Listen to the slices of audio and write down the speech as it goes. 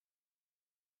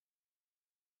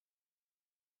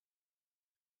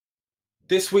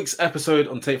This week's episode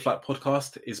on Take Flight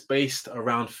Podcast is based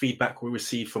around feedback we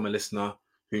received from a listener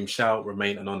whom shall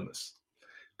remain anonymous.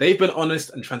 They've been honest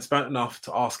and transparent enough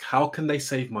to ask how can they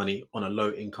save money on a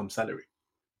low income salary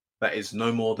that is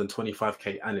no more than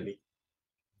 25k annually.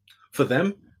 For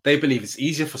them, they believe it's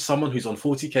easier for someone who's on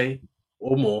 40k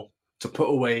or more to put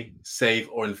away, save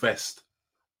or invest,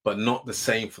 but not the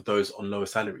same for those on lower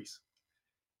salaries.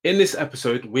 In this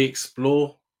episode, we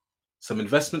explore some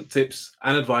investment tips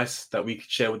and advice that we could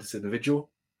share with this individual,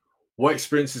 what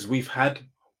experiences we've had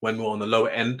when we're on the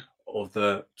lower end of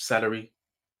the salary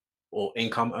or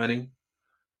income earning,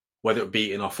 whether it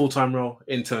be in our full-time role,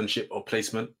 internship or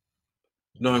placement.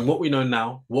 Knowing what we know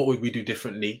now, what would we do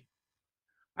differently,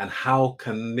 and how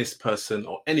can this person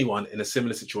or anyone in a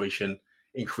similar situation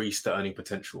increase their earning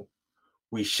potential.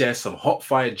 We share some hot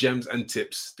fire gems and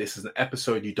tips. This is an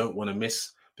episode you don't want to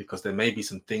miss because there may be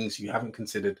some things you haven't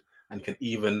considered and can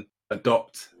even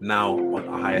adopt now on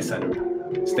a higher salary.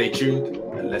 Stay tuned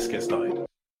and let's get started.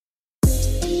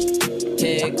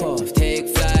 Take off, take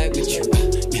flight with you.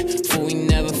 For we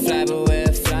never fly, but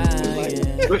we're flying.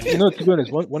 You know, to be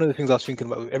honest, one of the things I was thinking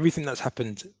about with everything that's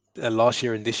happened last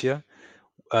year and this year,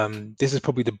 this is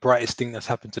probably the brightest thing that's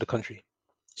happened to the country.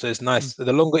 So it's nice.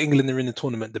 The longer England are in the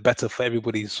tournament, the better for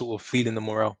everybody's sort of feeling the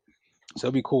morale. So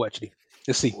it'll be cool, actually.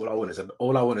 Let's see. All I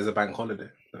want is a bank holiday.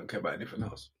 I don't care about anything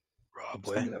else. Oh,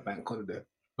 boy. A bank holiday.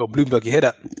 Oh, Bloomberg, you hear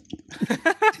that?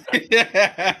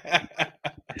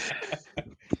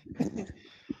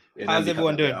 How's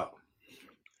everyone doing?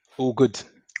 All good.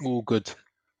 All good.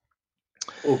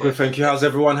 All good, thank you. How's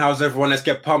everyone? Let's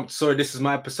get pumped. Sorry, this is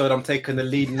my episode. I'm taking the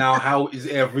lead now. How is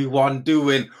everyone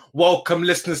doing? Welcome,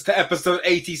 listeners, to episode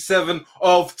 87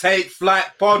 of Take Flight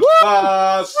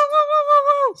Podcast.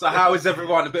 So how is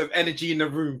everyone? A bit of energy in the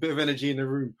room.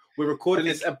 We're recording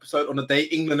this episode on the day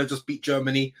England have just beat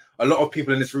Germany. A lot of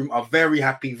people in this room are very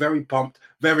happy, very pumped,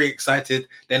 very excited.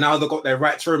 They now they've got their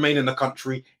right to remain in the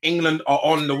country. England are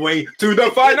on the way to the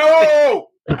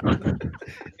final.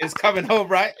 It's coming home,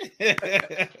 right?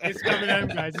 It's coming home,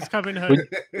 guys. It's coming home.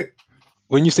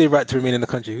 When you say right to remain in the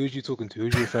country, who's you talking to?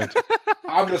 Who's you referring to?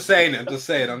 I'm just saying. Two of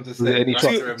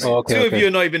you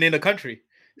are not even in the country.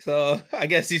 So I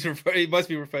guess he must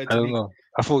be referring to me. I don't know.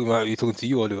 I thought you might be talking to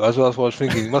you, Olu. That's what I was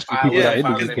thinking. It must be people that are in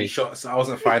the UK. I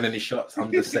wasn't firing any shots. I'm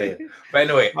just saying. But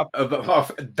anyway,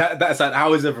 that aside,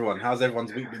 how is everyone? How's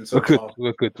everyone's week been so far?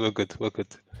 We're good.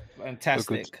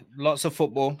 Fantastic. Lots of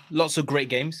football, lots of great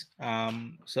games.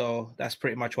 So that's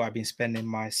pretty much what I've been spending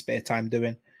my spare time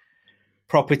doing.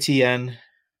 Property and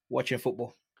watching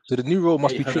football. So the new role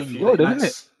must be treating you well, doesn't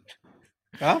it?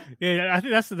 Huh? Yeah, I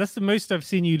think that's the most I've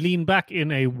seen you lean back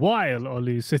in a while,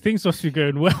 Olu. So things must be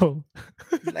going well.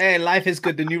 Hey, life is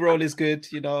good. The new role is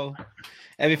good. You know,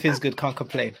 everything's good. Can't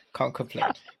complain. Good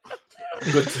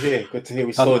to hear. I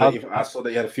saw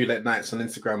that you had a few late nights on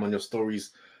Instagram on your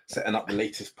stories, setting up the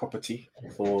latest property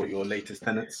for your latest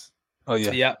tenants. Oh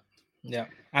yeah.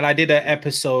 And I did an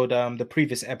episode, the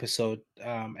previous episode,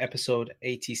 episode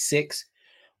 86,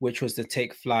 which was the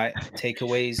Take Flight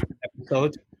Takeaways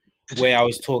episode, where I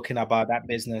was talking about that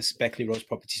business, Beckley Rose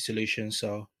Property Solutions.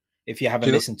 So if you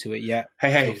haven't listened to it yet,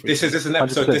 hey, this is an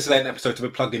episode. 100%. This is an episode to be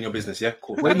plugged in your business. Yeah,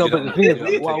 cool. Wait, no, but the thing is,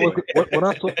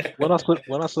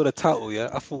 when I saw the title, yeah,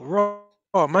 I thought,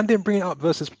 oh, man didn't bring it up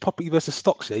versus property versus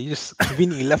stocks. Yeah, you just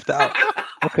conveniently left it out.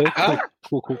 Okay,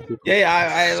 cool. Yeah,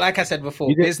 I like I said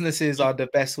before, businesses are the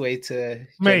best way to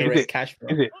generate cash flow.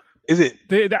 Is it?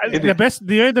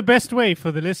 The best way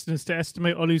for the listeners to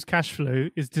estimate Olu's cash flow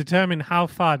is determine how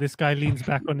far this guy leans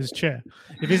back on his chair.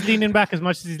 If he's leaning back as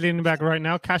much as he's leaning back right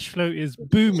now, cash flow is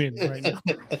booming right now.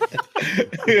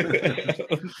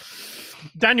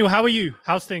 Daniel, how are you?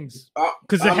 How's things?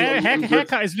 Because the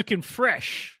haircut is looking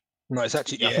fresh. No, it's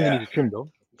actually. I think you need to trim though.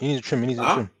 You need to trim.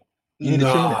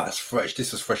 It's fresh.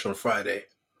 This is fresh on Friday.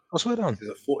 I swear down.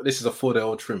 This is a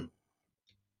 4-day-old trim.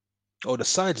 Oh, the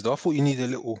sides though. I thought you needed a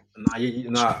little.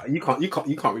 You can't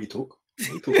really talk.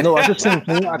 No, I just think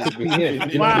I could be here.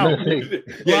 Wow.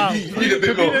 Yeah, you need a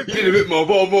bit more.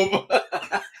 More.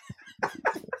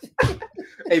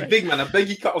 Hey, big man, I beg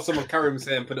you cut off some of Karim's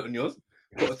hair and put it on yours.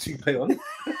 Got a toupee on.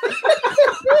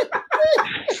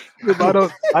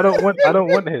 I don't want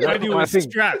him. Daniel was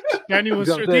strapped.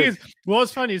 What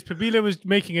was funny is Pabila was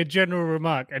making a general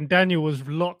remark and Daniel was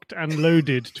locked and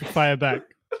loaded to fire back.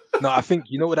 No, I think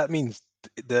you know what that means.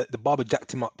 The barber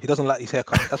jacked him up. He doesn't like his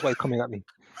haircut. That's why he's coming at me.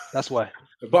 That's why.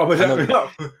 The barber jacked me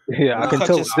up. Yeah, I can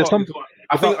tell. I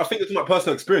think it's my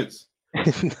personal experience.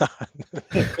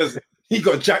 Because he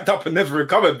got jacked up and never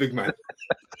recovered, big man.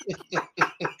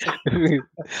 To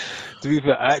be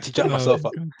fair, I actually jacked myself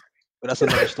up, but that's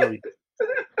another story.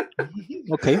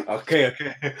 Okay. Okay.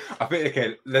 I think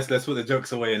okay. Let's put the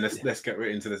jokes away and let's get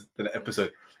right into the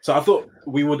episode. So I thought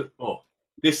we would. Oh,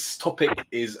 this topic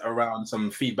is around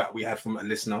some feedback we had from a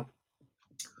listener.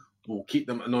 We'll keep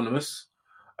them anonymous,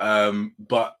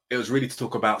 but it was really to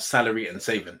talk about salary and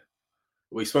saving.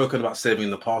 We've spoken about saving in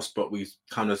the past, but we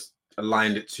kind of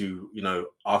aligned it to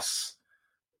us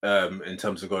in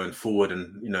terms of going forward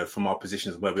and from our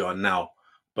positions where we are now.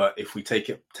 But if we take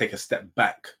a step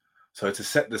back, so to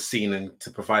set the scene and to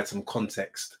provide some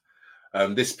context,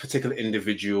 this particular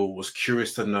individual was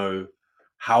curious to know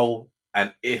how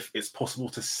and if it's possible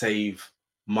to save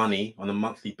money on a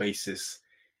monthly basis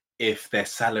if their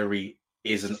salary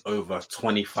isn't over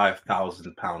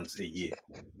 £25,000 a year,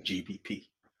 GBP.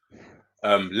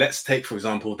 Let's take, for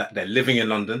example, that they're living in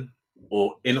London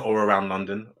or in or around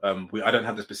London. I don't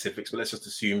have the specifics, but let's just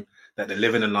assume that they're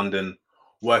living in London,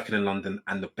 working in London,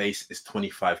 and the base is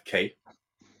 25k.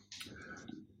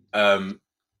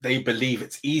 They believe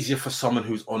it's easier for someone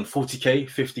who's on 40k,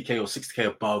 50k, or 60k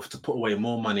above to put away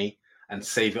more money and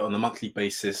save it on a monthly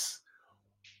basis,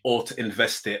 or to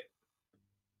invest it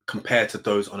compared to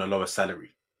those on a lower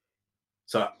salary.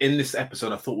 So in this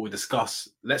episode, I thought we'd discuss,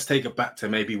 let's take it back to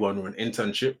maybe when we're in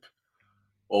internship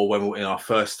or when we're in our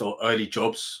first or early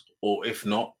jobs, or if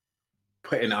not,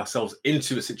 putting ourselves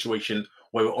into a situation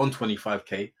where we're on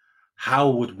 25k. How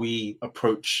would we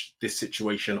approach this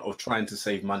situation of trying to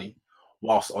save money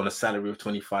whilst on a salary of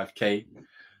 25k?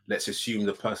 Let's assume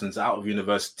the person's out of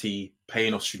university,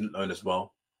 paying off student loan as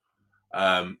well.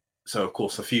 So of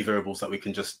course, a few variables that we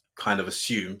can just kind of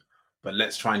assume, but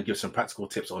let's try and give some practical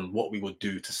tips on what we would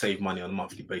do to save money on a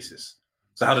monthly basis.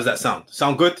 So how does that sound?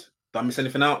 Sound good? Did I miss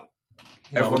anything out?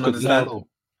 Everyone understand?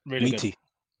 Really Meaty.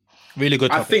 good. Really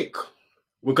good topic. I think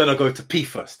we're going to go to P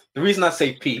first. The reason I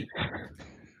say P,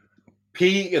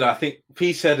 I think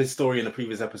P shared his story in the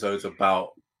previous episodes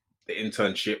about the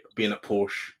internship, being at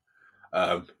Porsche,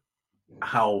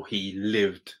 how he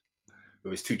lived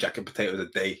with his 2 jacket potatoes a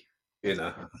day,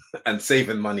 and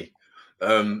saving money.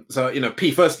 So,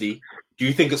 P, firstly, do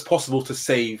you think it's possible to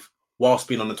save whilst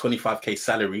being on a 25k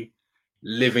salary,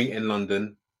 living in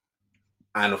London,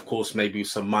 and of course, maybe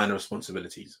some minor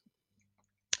responsibilities?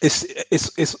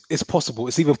 It's possible.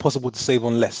 It's even possible to save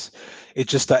on less.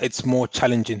 It's just that it's more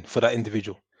challenging for that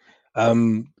individual.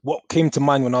 What came to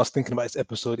mind when I was thinking about this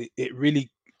episode, it really,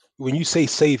 when you say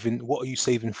saving, what are you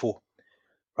saving for?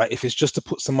 Right? If it's just to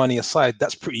put some money aside,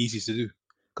 that's pretty easy to do.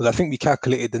 Because I think we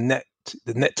calculated the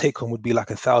net take home would be like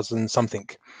 1,000 something.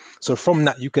 So from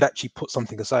that, you could actually put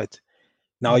something aside.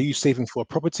 Now, are you saving for a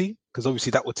property? Because obviously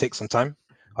that would take some time.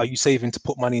 Are you saving to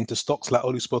put money into stocks like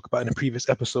Olu spoke about in a previous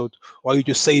episode? Or are you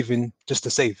just saving just to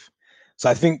save? So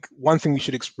I think one thing we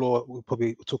should explore, we'll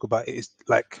probably talk about it, is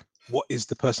like, what is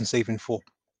the person saving for?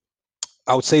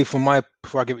 I would say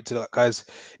before I give it to the guys,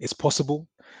 it's possible.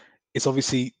 It's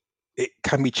obviously, it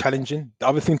can be challenging. The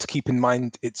other thing to keep in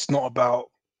mind, it's not about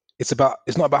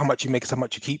how much you make, it's how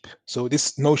much you keep. So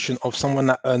this notion of someone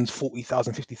that earns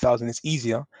 40,000, 50,000 is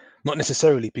easier, not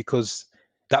necessarily, because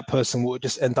that person will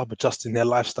just end up adjusting their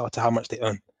lifestyle to how much they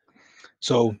earn.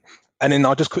 So, and then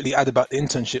I'll just quickly add about the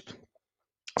internship.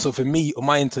 So for me, on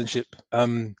my internship,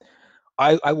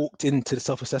 I walked into the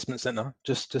self-assessment center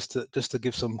just to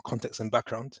give some context and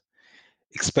background,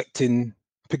 expecting,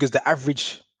 because the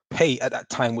average pay at that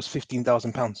time was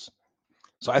 £15,000.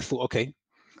 So I thought, okay,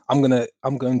 I'm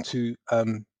going to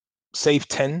save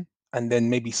 10 and then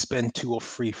maybe spend 2 or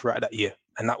 3 throughout that year,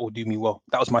 and that will do me well.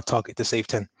 That was my target, to save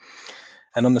 10.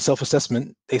 And on the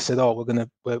self-assessment, they said, "Oh,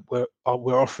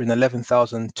 we're offering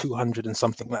 11,200 and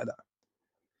something like that."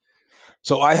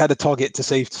 So I had a target to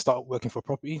save to start working for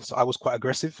property. So I was quite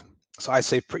aggressive. So I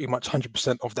saved pretty much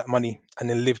 100% of that money and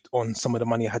then lived on some of the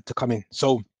money I had to come in.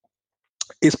 So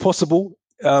it's possible,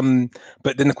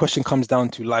 but then the question comes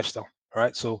down to lifestyle. All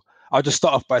right. So I'll just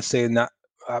start off by saying that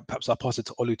perhaps I'll pass it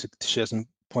to Olu to share some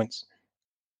points.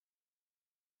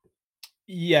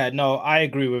 Yeah, no, I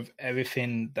agree with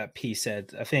everything that P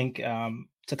said. I think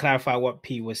to clarify what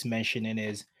P was mentioning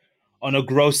is on a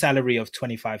gross salary of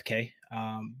 25k,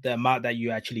 the amount that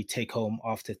you actually take home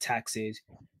after taxes,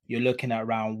 you're looking at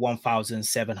around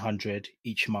 1,700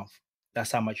 each month.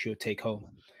 That's how much you'll take home.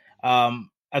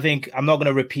 I think I'm not going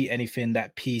to repeat anything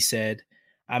that P said.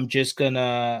 I'm just going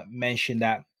to mention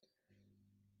that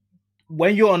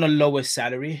when you're on a lower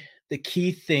salary, the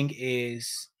key thing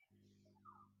is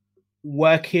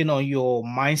working on your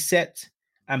mindset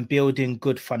and building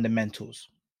good fundamentals,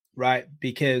 right?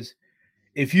 Because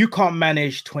if you can't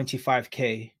manage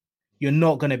 25k, you're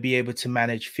not going to be able to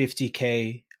manage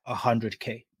 50k,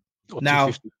 100k. Or now,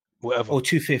 250, whatever. Or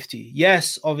 250.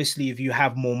 Yes, obviously, if you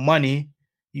have more money,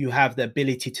 you have the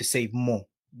ability to save more.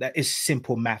 That is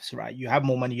simple maths, right? You have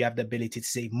more money, you have the ability to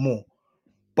save more.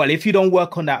 But if you don't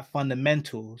work on that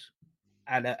fundamentals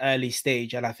at an early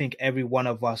stage, and I think every one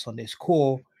of us on this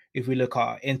call, if we look at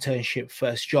our internship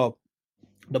first job,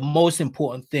 the most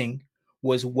important thing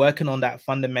was working on that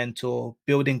fundamental,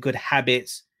 building good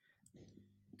habits,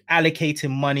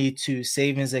 allocating money to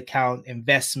savings account,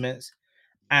 investments,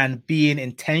 and being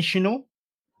intentional.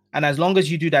 And as long as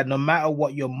you do that, no matter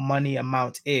what your money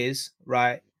amount is,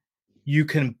 right, you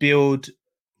can build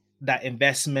that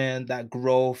investment, that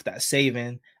growth, that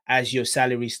saving as your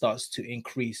salary starts to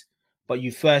increase. But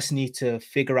you first need to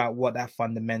figure out what that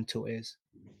fundamental is,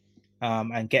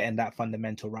 and getting that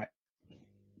fundamental right.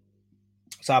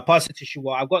 So I'll pass it to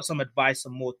Shuwa. I've got some advice,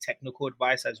 some more technical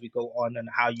advice as we go on and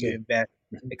how you invest,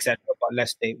 etc. But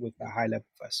let's stay with the high level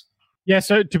first. Yeah,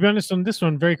 so to be honest, on this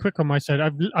one, very quick on my side,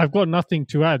 I've got nothing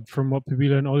to add from what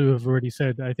Pabila and Olu have already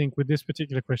said. I think with this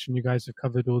particular question, you guys have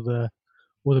covered all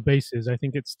the bases. I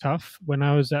think it's tough. When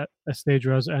I was at a stage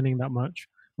where I was earning that much,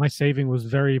 my saving was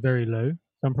very, very low.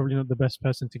 So I'm probably not the best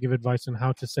person to give advice on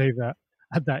how to save that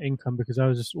at that income, because I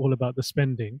was just all about the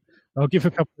spending. I'll give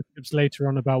a couple of tips later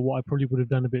on about what I probably would have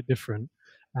done a bit different.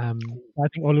 I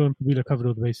think Olu and Pabila covered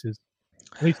all the bases.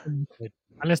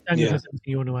 Unless Daniel has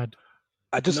anything you want to add.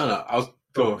 I'll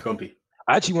go on, P.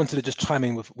 I actually wanted to just chime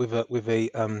in with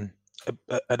an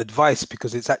advice,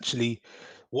 because it's actually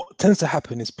what tends to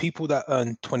happen is people that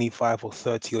earn 25 or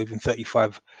 30 or even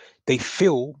 35, they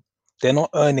feel they're not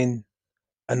earning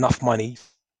enough money,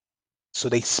 so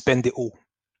they spend it all,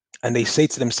 and they say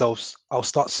to themselves, "I'll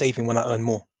start saving when I earn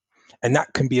more," and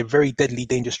that can be a very deadly,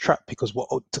 dangerous trap, because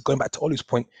going back to Olu's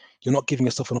point, you're not giving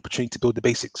yourself an opportunity to build the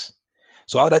basics.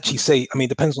 So I would actually say, I mean, it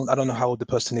depends on, I don't know how old the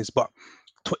person is, but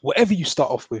whatever you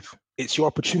start off with, it's your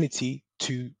opportunity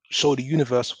to show the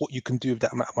universe what you can do with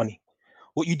that amount of money.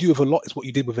 What you do with a lot is what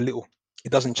you did with a little.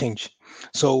 It doesn't change.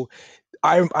 So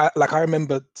I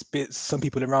remember some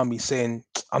people around me saying,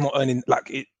 I'm not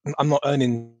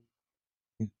earning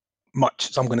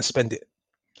much, so I'm going to spend it.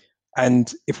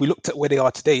 And if we looked at where they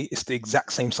are today, it's the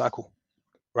exact same cycle,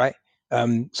 right?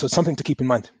 So it's something to keep in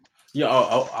mind. Yeah,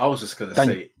 I was just going to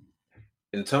say,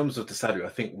 in terms of the salary, I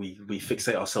think we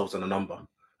fixate ourselves on a number.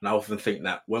 And I often think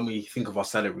that when we think of our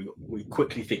salary, we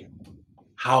quickly think,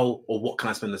 how or what can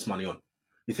I spend this money on?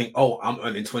 You think, oh, I'm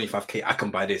earning 25K, I can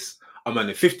buy this. I'm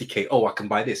earning 50K, oh, I can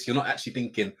buy this. You're not actually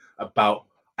thinking about,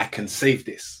 I can save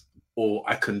this, or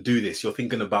I can do this. You're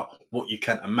thinking about what you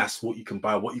can amass, what you can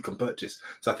buy, what you can purchase.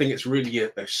 So I think it's really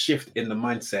a shift in the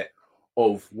mindset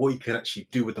of what you can actually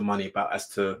do with the money, about as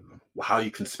to how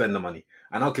you can spend the money.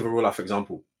 And I'll give a real life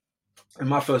example. In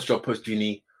my first job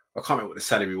post-uni, I can't remember what the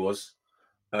salary was.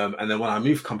 And then when I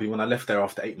moved company, when I left there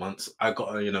after 8 months, I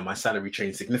got, my salary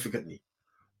changed significantly,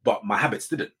 but my habits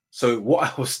didn't. So what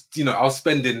I was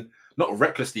spending, not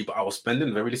recklessly, but I was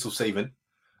spending very little saving.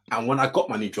 And when I got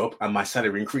my new job and my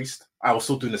salary increased, I was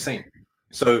still doing the same.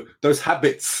 So those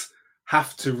habits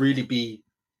have to really be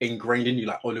ingrained in you.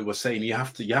 Like Olu was saying, you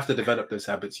have to develop those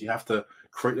habits. You have to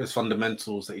create those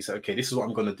fundamentals that you say, okay, this is what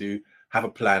I'm going to do, have a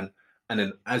plan. And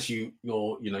then as your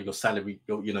salary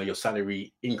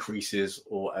increases,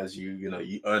 or as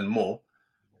you earn more,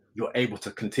 you're able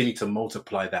to continue to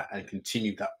multiply that and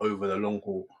continue that over the long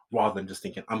haul, rather than just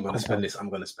thinking, I'm going to spend this, I'm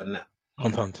going to spend that.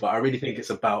 But I really think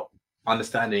it's about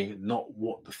understanding not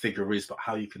what the figure is, but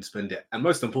how you can spend it. And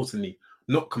most importantly,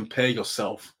 not compare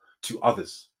yourself to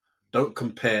others. Don't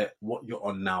compare what you're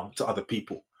on now to other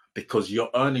people, because your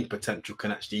earning potential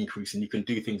can actually increase, and you can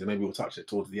do things, and maybe we'll touch it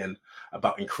towards the end,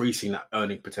 about increasing that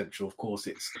earning potential. Of course,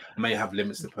 it may have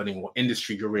limits depending on what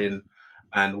industry you're in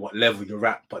and what level you're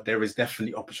at, but there is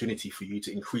definitely opportunity for you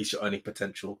to increase your earning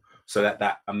potential so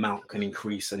that amount can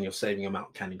increase and your saving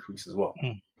amount can increase as well.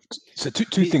 So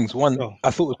two things. One,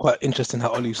 I thought it was quite interesting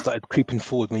how Olu started creeping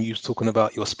forward when you was talking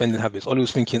about your spending habits. Olu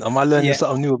was thinking, am I learning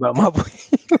something new about my boy?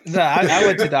 No, I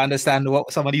wanted to understand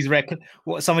what some of these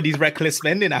reckless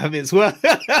spending habits were.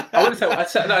 I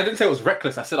didn't say it was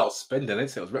reckless. I said I was spending. I didn't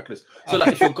say it was reckless. So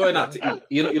like, if you're going out to eat,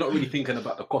 you're not really thinking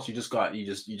about the cost. You just go out, you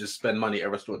just spend money at a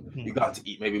restaurant. You go out to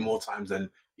eat maybe more times than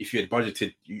if you had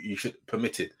budgeted. You should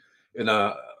permit it.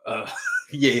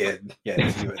 Yeah.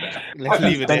 Let's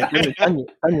leave it there. Daniel,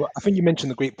 I think you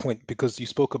mentioned a great point, because you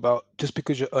spoke about, just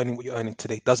because you're earning what you're earning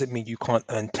today doesn't mean you can't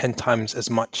earn 10 times as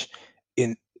much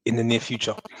in the near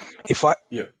future. I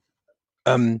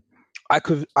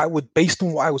would, based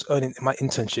on what I was earning in my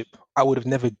internship,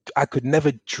 I could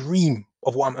never dream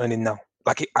of what I'm earning now.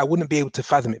 Like, I wouldn't be able to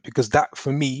fathom it, because that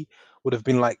for me would have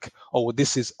been like, oh, well,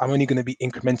 I'm only going to be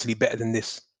incrementally better than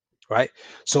this. Right.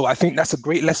 So I think that's a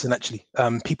great lesson, actually.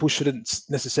 People shouldn't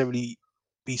necessarily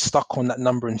be stuck on that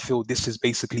number and feel this is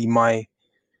basically my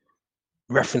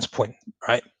reference point,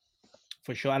 right?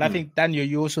 For sure. And I think, Daniel,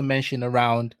 you also mentioned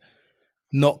around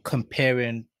not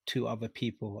comparing to other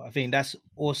people. I think that's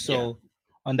also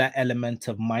on that element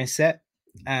of mindset.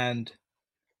 And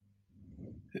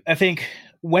I think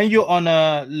when you're on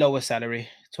a lower salary,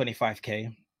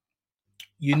 25K,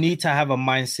 you need to have a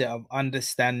mindset of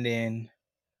understanding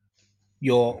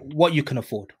what you can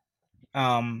afford.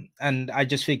 And I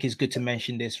just think it's good to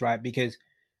mention this, right? Because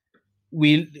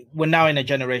we're now in a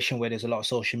generation where there's a lot of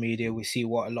social media. We see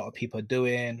what a lot of people are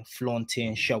doing,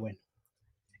 flaunting, showing.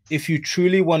 If you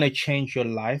truly want to change your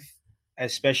life,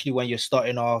 especially when you're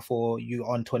starting off or you're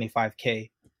on 25K,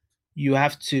 you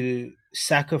have to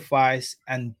sacrifice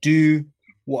and do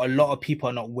what a lot of people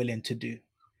are not willing to do.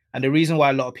 And the reason why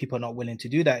a lot of people are not willing to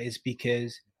do that is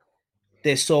because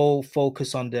they're so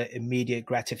focused on the immediate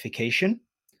gratification.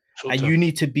 And you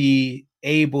need to be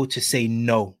able to say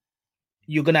no.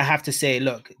 You're going to have to say,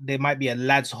 look, there might be a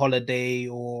lad's holiday,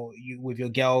 or you with your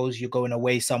girls, you're going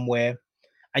away somewhere,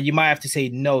 and you might have to say,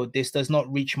 no, this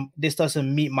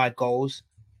doesn't meet my goals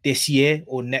this year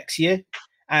or next year.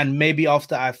 And maybe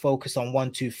after I focus on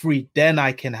 1, 2, 3, then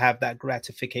I can have that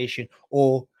gratification.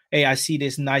 Or, hey, I see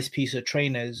this nice piece of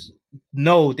trainers.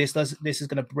 No, this is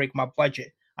going to break my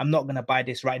budget. I'm not going to buy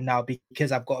this right now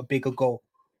because I've got a bigger goal.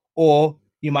 Or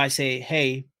you might say,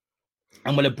 hey,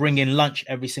 I'm going to bring in lunch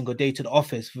every single day to the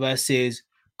office versus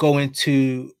going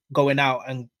out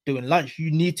and doing lunch.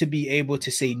 You need to be able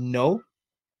to say no,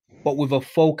 but with a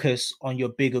focus on your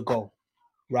bigger goal,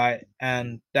 right?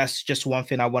 And that's just one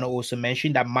thing I want to also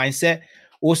mention, that mindset.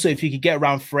 Also, if you could get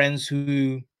around friends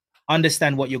who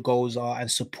understand what your goals are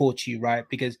and support you, right?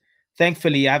 Because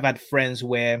thankfully, I've had friends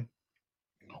where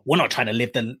we're not trying to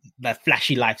live the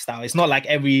flashy lifestyle. It's not like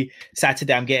every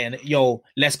Saturday I'm getting, yo,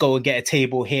 let's go and get a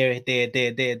table here,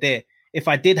 there. If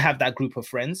I did have that group of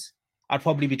friends, I'd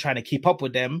probably be trying to keep up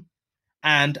with them,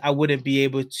 and I wouldn't be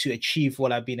able to achieve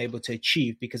what I've been able to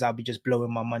achieve because I'll be just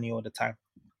blowing my money all the time.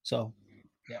 So,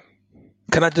 yeah.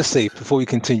 Can I just say, before we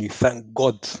continue, thank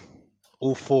God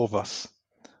all 4 of us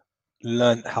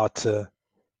learned how to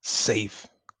save.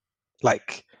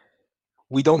 Like,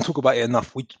 we don't talk about it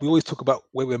enough. We always talk about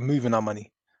where we're moving our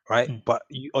money, right? But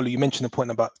Ollie, you mentioned the point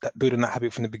about that building that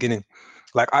habit from the beginning.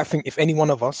 Like, I think if any one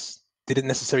of us didn't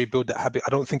necessarily build that habit, I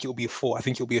don't think it will be a 4. I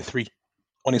think it'll be a 3,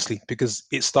 honestly, because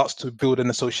it starts to build an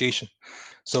association.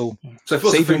 So if it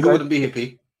was a 3, we wouldn't be here,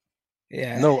 P.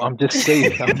 Yeah. No, I'm just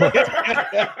saying. I'm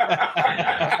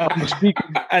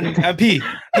speaking. And P,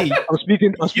 I'm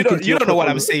speaking. You don't know what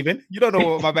I'm saving. You don't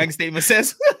know what my bank statement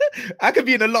says. I could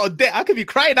be in a lot of debt. I could be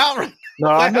crying out right No,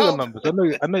 I know your numbers. I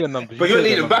know your numbers. But you're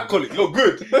leaning back on it. You're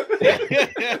good. But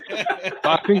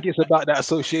I think it's about that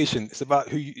association. It's about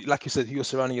who, like you said, who you're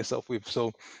surrounding yourself with.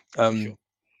 So,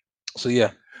 so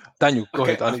yeah. Daniel, go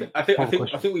ahead. I think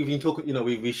we've been talking. You know,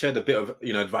 we shared a bit of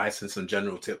advice and some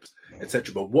general tips,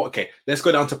 etc. But let's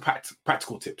go down to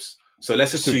practical tips. So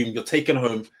let's assume you're taking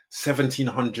home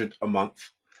 $1,700 a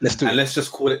month. Let's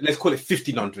just call it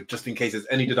 1,500, just in case there's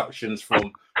any deductions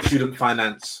from student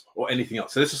finance or anything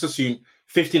else. So let's just assume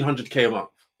 1,500K a month.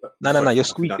 No, you're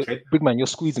squeezing, big man. You're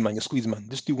squeezing, man.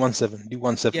 Just do 1,7. Do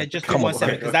 1,7. Yeah, just do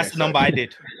 1,7 because that's the number I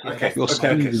did. Okay, you're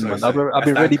squeezing, man. I've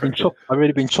already been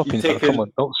chopping. Come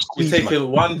on, don't squeeze. You're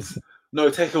taking one. No.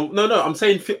 I'm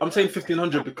saying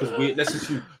 1,500 because let's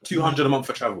assume 200 a month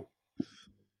for travel.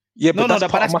 Yeah, but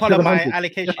that's part of my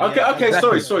allocation. Okay,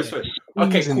 exactly. sorry.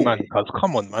 Okay, cool. Man,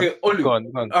 come on, man. Okay,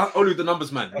 Olu, the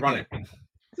numbers, man. Okay. Run it.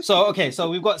 So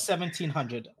we've got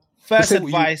 1,700. First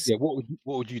advice. What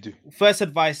would you do? First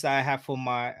advice that I have for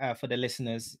the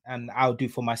listeners, and I'll do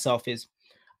for myself, is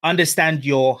understand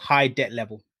your high debt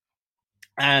level,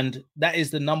 and that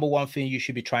is the number one thing you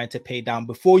should be trying to pay down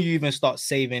before you even start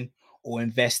saving or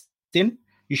investing.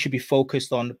 You should be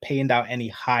focused on paying down any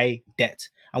high debt.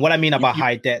 And what I mean about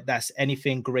high debt, that's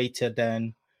anything greater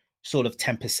than sort of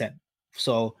 10%.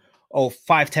 So,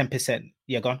 5-10%.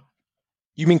 Yeah, go on.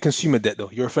 You mean consumer debt, though?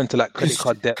 You're referring to like credit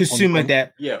card debt? Consumer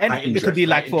debt. Yeah. And it could be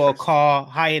like for a car,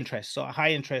 high interest. So,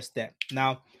 high interest debt.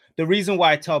 Now, the reason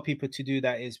why I tell people to do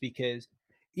that is because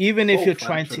even if you're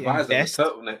trying to invest.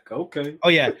 Okay. Oh,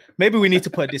 yeah. Maybe we need to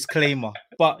put a disclaimer.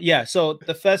 But yeah, so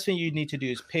the first thing you need to do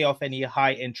is pay off any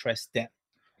high interest debt.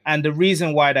 And the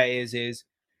reason why that is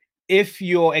if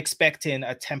you're expecting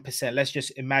a 10%, let's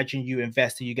just imagine you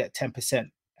invest and you get 10%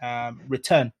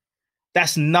 return.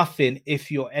 That's nothing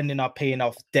if you're ending up paying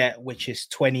off debt, which is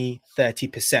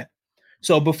 20-30%.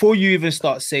 So before you even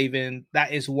start saving,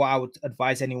 that is what I would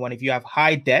advise anyone. If you have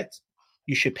high debt,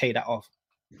 you should pay that off.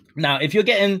 Now, if you're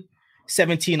getting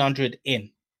 1,700 in,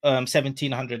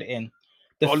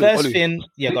 The Olu, first Olu, thing,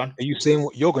 yeah, go on. Are you saying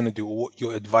what you're going to do or what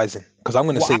you're advising? Because I'm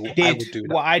going to say what I would do.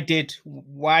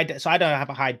 So I don't have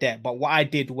a high debt, but what I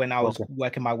did when I was Okay.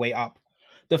 working my way up,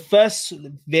 the first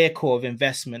vehicle of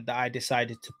investment that I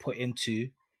decided to put into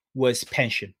was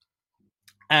pension.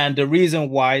 And the reason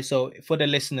why, so for the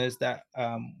listeners that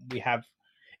we have,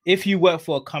 if you work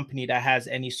for a company that has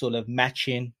any sort of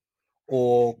matching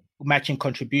or matching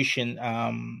contribution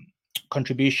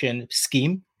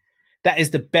scheme, that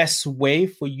is the best way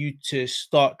for you to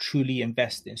start truly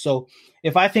investing. So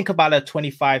if I think about a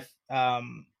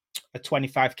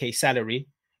 25K salary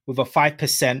with a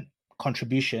 5%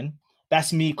 contribution,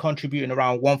 that's me contributing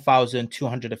around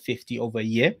 1,250 over a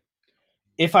year.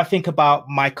 If I think about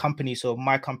my company, so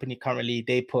my company currently,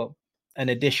 they put an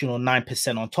additional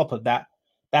 9% on top of that.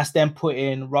 That's then put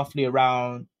in roughly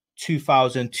around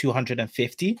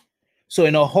 2,250. So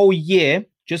in a whole year,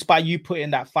 just by you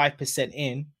putting that 5%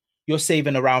 in, you're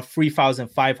saving around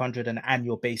 3,500 on an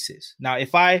annual basis. Now,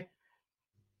 if I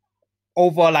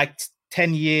over like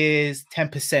 10 years,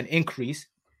 10% increase,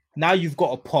 now you've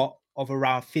got a pot of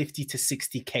around 50 to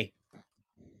 60K.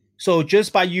 So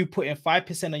just by you putting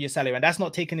 5% on your salary, and that's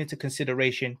not taking into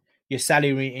consideration your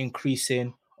salary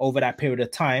increasing over that period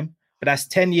of time, but that's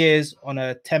 10 years on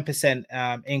a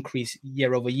 10% increase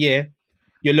year over year,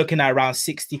 you're looking at around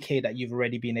 60K that you've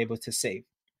already been able to save.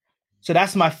 So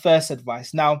that's my first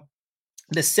advice. Now,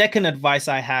 the second advice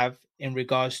I have in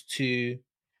regards to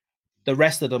the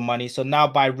rest of the money. So now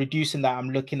by reducing that, I'm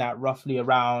looking at roughly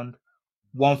around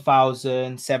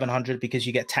 1,700 because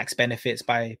you get tax benefits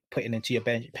by putting into your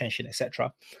pension,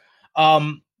 etc.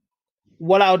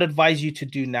 What I would advise you to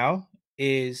do now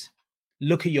is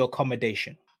look at your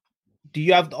accommodation. Do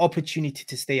you have the opportunity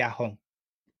to stay at home?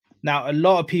 Now, a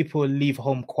lot of people leave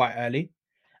home quite early,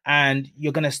 and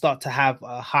you're going to start to have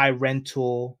a high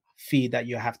rental fee that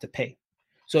you have to pay.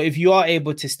 So if you are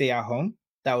able to stay at home,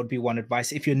 that would be one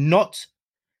advice. If you're not,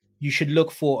 you should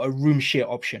look for a room share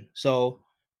option. So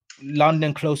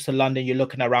London, close to London, you're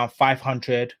looking around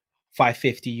 500,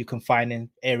 550. You can find in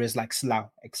areas like Slough,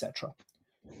 etc.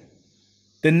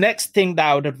 The next thing that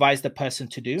I would advise the person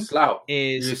to do Slough.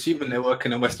 is... You're assuming they're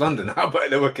working in West London. How about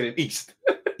they're working in East?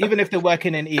 Even if they're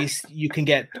working in East, you can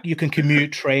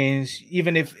commute trains.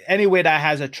 Even if anywhere that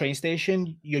has a train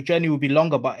station, your journey will be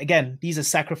longer. But again, these are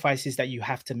sacrifices that you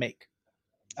have to make.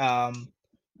 The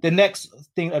next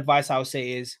advice I would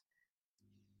say is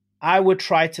I would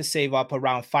try to save up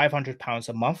around £500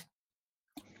 a month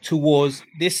towards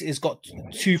this. Has got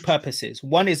two purposes.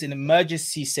 One is an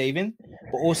emergency saving,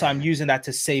 but also I'm using that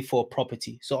to save for a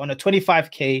property. So on a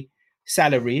 25K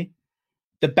salary,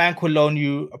 the bank will loan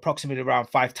you approximately around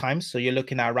 5 times. So you're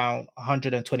looking at around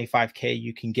 125K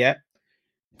you can get.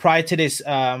 Prior to this,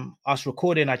 us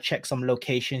recording, I checked some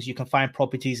locations. You can find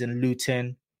properties in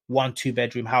Luton, 1-2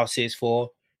 bedroom houses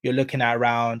you're looking at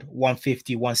around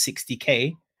 150,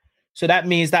 160K. So that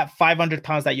means that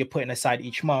 £500 that you're putting aside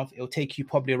each month, it'll take you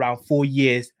probably around 4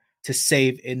 years to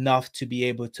save enough to be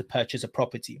able to purchase a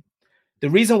property. The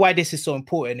reason why this is so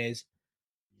important is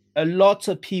a lot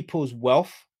of people's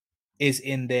wealth is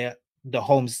in the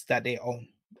homes that they own,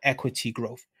 equity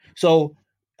growth. So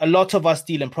a lot of us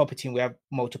deal in property and we have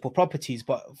multiple properties,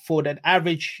 but for the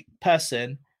average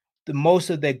person, the most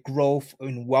of their growth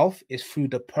in wealth is through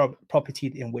the property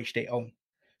in which they own.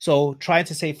 So trying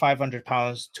to save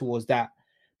 £500 towards that.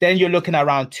 Then you're looking at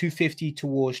around 250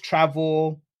 towards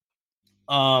travel.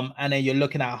 And then you're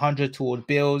looking at 100 towards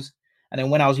bills. And then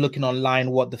when I was looking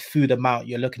online, what the food amount,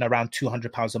 you're looking around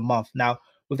 £200 a month. Now,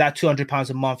 with that £200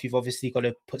 a month, you've obviously got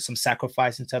to put some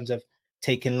sacrifice in terms of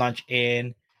taking lunch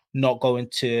in, not going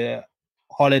to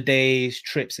holidays,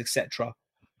 trips, etc.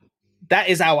 That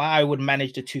is how I would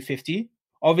manage the 250.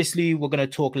 Obviously, we're going to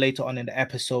talk later on in the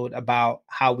episode about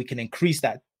how we can increase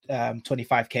that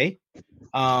 25K.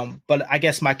 But I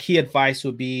guess my key advice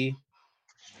would be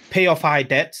pay off high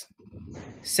debt.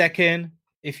 Second,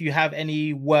 if you have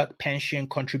any work pension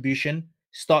contribution,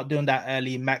 start doing that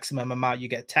early, maximum amount. You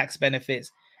get tax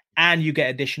benefits and you get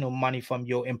additional money from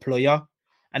your employer.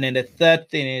 And then the third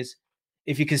thing is,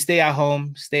 if you can stay at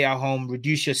home,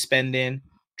 reduce your spending,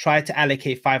 try to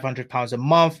allocate £500 a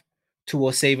month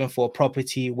towards saving for a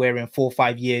property where in 4 or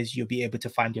 5 years, you'll be able to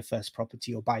find your first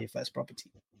property or buy your first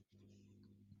property.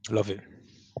 Love it.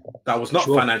 That was not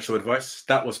financial advice.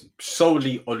 That was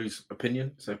solely Olu's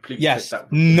opinion. So please yes, take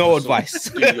that. No advice.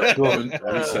 Do your own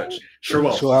research. Sure,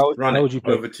 how would you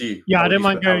play? Over to you. Yeah, I don't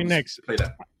mind going next. Play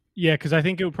that. Yeah, because I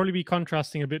think it will probably be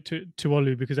contrasting a bit to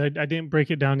Olu because I didn't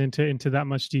break it down into that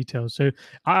much detail. So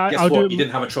Guess what? You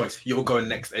didn't have a choice. You're going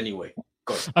next anyway.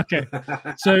 Go. Okay.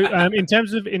 So in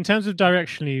terms of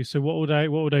directionally, so what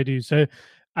would I do? So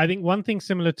I think one thing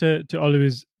similar to Olu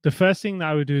is the first thing that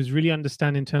I would do is really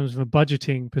understand in terms of a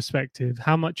budgeting perspective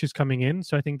how much is coming in.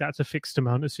 So I think that's a fixed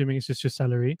amount, assuming it's just your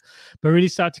salary, but really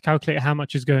start to calculate how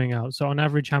much is going out. So on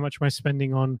average, how much am I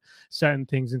spending on certain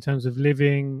things in terms of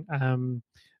living,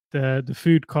 the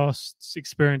food costs,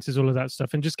 experiences, all of that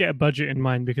stuff, and just get a budget in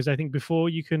mind, because I think before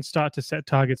you can start to set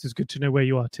targets, it's good to know where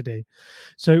you are today.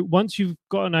 So once you've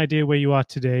got an idea where you are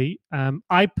today,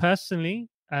 I personally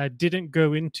didn't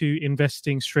go into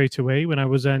investing straight away when I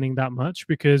was earning that much,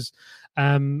 because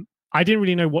I didn't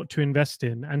really know what to invest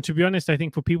in. And to be honest, I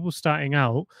think for people starting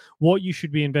out, what you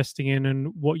should be investing in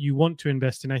and what you want to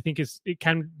invest in, I think it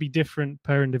can be different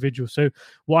per individual. So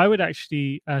what I would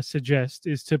actually suggest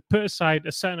is to put aside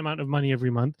a certain amount of money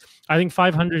every month. I think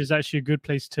 500 is actually a good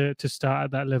place to start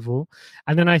at that level.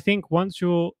 And then I think once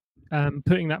you're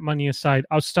putting that money aside,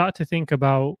 I'll start to think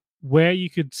about where you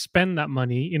could spend that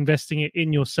money, investing it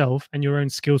in yourself and your own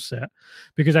skill set.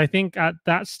 Because I think at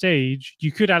that stage,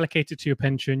 you could allocate it to your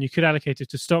pension, you could allocate it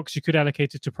to stocks, you could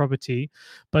allocate it to property.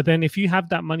 But then if you have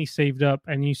that money saved up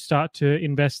and you start to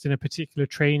invest in a particular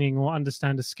training or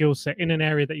understand a skill set in an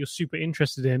area that you're super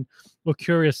interested in or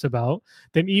curious about,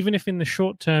 then even if in the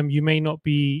short term you may not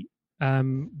be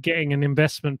getting an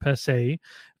investment per se,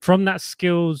 from that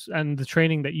skills and the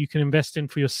training that you can invest in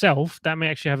for yourself, that may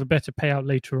actually have a better payout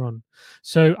later on.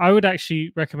 So I would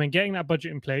actually recommend getting that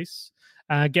budget in place,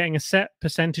 getting a set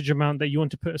percentage amount that you want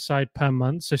to put aside per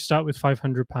month. So start with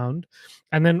 £500.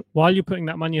 And then while you're putting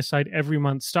that money aside every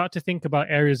month, start to think about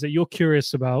areas that you're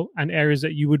curious about and areas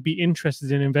that you would be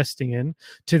interested in investing in,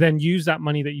 to then use that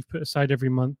money that you've put aside every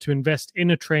month to invest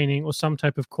in a training or some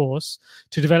type of course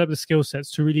to develop the skill sets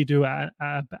to really do it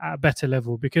at a better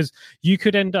level. Because you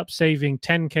could end up saving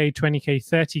 10K, 20K,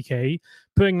 30K,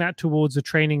 putting that towards a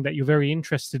training that you're very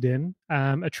interested in,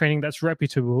 a training that's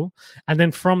reputable. And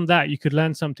then from that, you could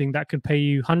learn something that could pay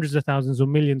you hundreds of thousands or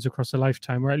millions across a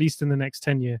lifetime, or at least in the next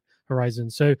 10-year horizon.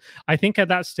 So I think at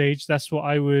that stage, that's what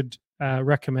I would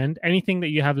recommend. Anything that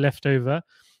you have left over.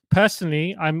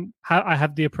 Personally, I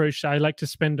have the approach that I like to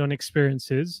spend on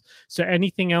experiences. So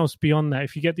anything else beyond that,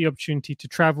 if you get the opportunity to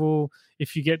travel,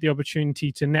 if you get the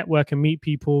opportunity to network and meet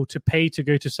people, to pay to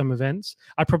go to some events,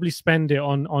 I probably spend it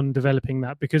on developing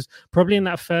that, because probably in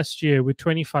that first year with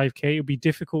 25K, it would be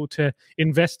difficult to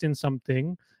invest in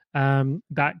something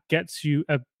that gets you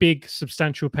a big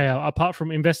substantial payout, apart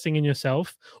from investing in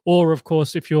yourself. Or of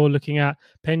course, if you're looking at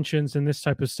pensions and this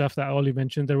type of stuff that Ollie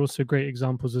mentioned, they're also great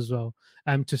examples as well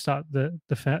to start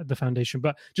the foundation.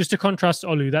 But just to contrast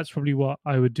Olu, that's probably what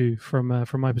I would do from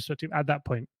my perspective at that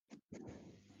point.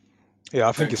 Yeah,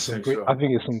 I think it's some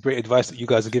great advice that you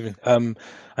guys are giving. And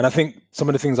I think some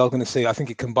of the things I was going to say, I think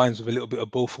it combines with a little bit of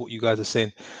both what you guys are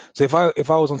saying. So if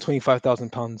I was on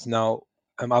 £25,000 now,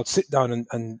 I would sit down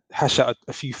and hash out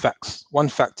a few facts. One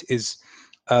fact is,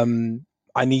 I know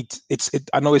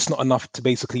it's not enough to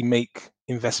basically make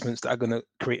investments that are going to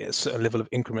create a certain level of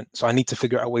increment. So I need to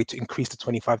figure out a way to increase to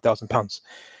 £25,000.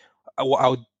 What I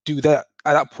would do that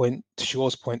at that point, to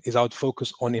Shua's point, is I would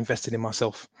focus on investing in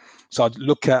myself. So I'd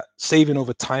look at saving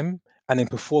over time, and then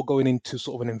before going into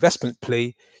sort of an investment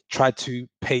play, try to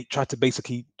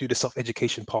basically do the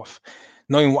self-education path,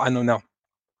 knowing what I know now.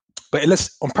 But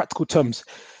let's, on practical terms,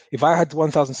 if I had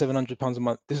 £1,700 a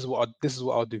month, this is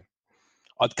what I'll do.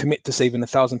 I'd commit to saving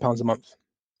 £1,000 a month.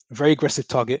 Very aggressive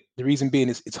target. The reason being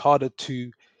is it's harder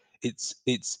to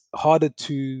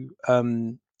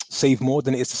save more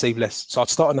than it is to save less. So I'd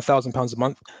start on £1,000 a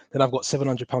month. Then I've got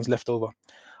 £700 left over.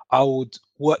 I would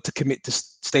work to commit to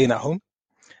staying at home.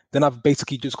 Then I've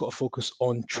basically just got to focus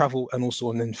on travel and also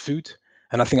on then food.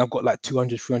 And I think I've got like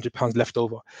 £200, £300 left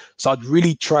over. So I'd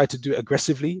really try to do it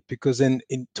aggressively, because then,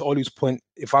 to Olu's point,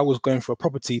 if I was going for a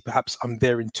property, perhaps I'm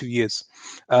there in 2 years.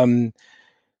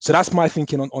 So that's my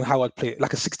thinking on how I'd play it,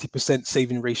 like a 60%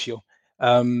 saving ratio.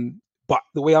 But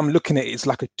the way I'm looking at it is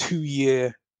like a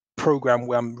 2-year program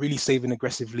where I'm really saving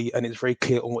aggressively, and it's very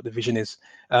clear on what the vision is.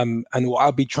 And what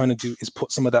I'll be trying to do is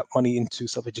put some of that money into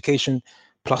self-education,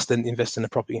 plus then invest in a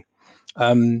property.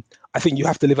 I think you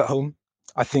have to live at home.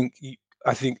 I think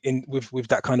with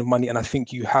that kind of money, and I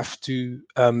think you have to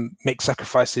make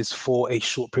sacrifices for a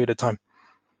short period of time.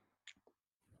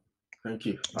 Thank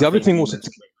you. The other thing also,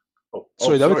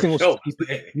 the other thing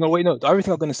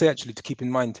I'm going to say actually to keep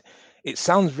in mind, it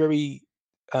sounds very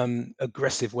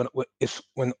aggressive when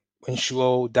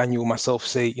Shuo, Daniel, myself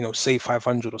say, save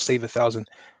 500 or save 1,000.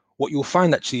 What you'll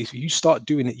find actually, if you start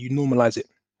doing it, you normalize it,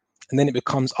 and then it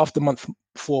becomes after month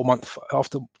 5,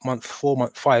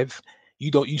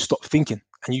 you stop thinking,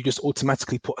 and you just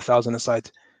automatically put 1,000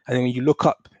 aside. And then when you look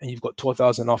up and you've got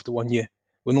 12,000 after 1 year,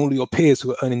 when all of your peers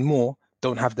who are earning more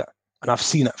don't have that. And I've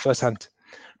seen that firsthand.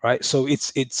 right? So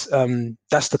it's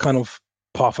that's the kind of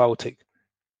path I would take.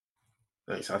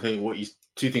 Thanks. I think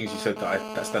two things you said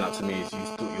that stand out to me is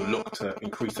you look to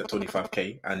increase that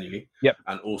 25k annually. Yep.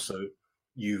 And also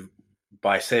you,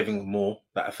 by saving more,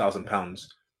 that £1,000,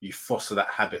 you foster that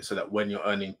habit so that when your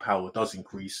earning power does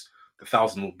increase, the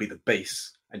 1,000 will be the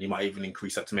base, and you might even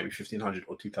increase that to maybe 1,500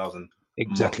 or 2,000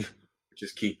 Exactly. a month, which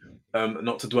is key.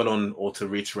 Not to dwell on or to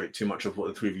reiterate too much of what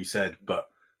the three of you said, but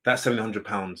that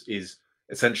 £700 is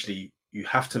essentially, you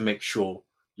have to make sure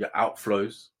your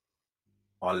outflows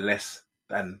are less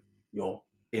than your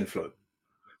inflow.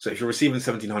 So if you're receiving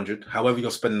 1,700, however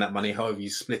you're spending that money, however you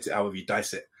split it, however you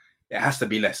dice it, it has to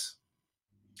be less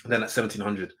than that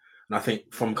 1,700. And I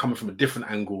think from coming from a different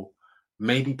angle,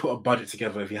 maybe put a budget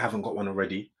together if you haven't got one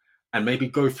already, and maybe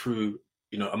go through,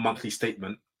 a monthly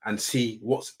statement and see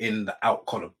what's in the out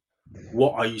column.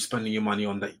 What are you spending your money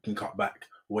on that you can cut back,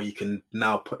 where you can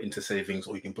now put into savings,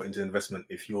 or you can put into investment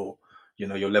if your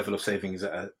level of savings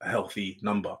at a healthy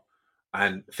number.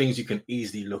 And things you can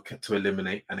easily look at to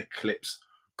eliminate and eclipse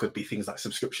could be things like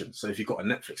subscriptions. So if you've got a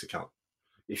Netflix account,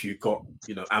 if you've got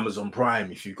Amazon Prime,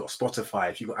 if you've got Spotify,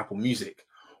 if you've got Apple Music,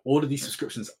 all of these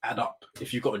subscriptions add up.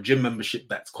 If you've got a gym membership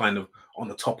that's kind of on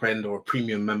the top end, or a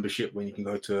premium membership when you can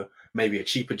go to maybe a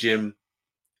cheaper gym,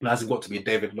 it hasn't got to be a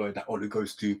David Lloyd that Olu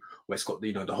goes to, where it's got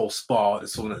the whole spa, the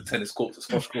sauna, the tennis courts, the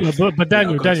squash courts. But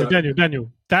Daniel,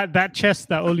 that chest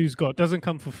that Olu's got doesn't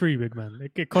come for free, big man.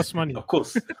 It costs money. Of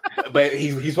course, but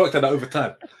he's worked at that over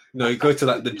time. You go to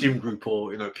like the gym group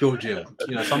or Pure Gym,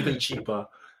 something cheaper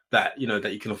that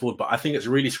that you can afford. But I think it's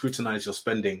really scrutinize your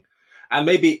spending, and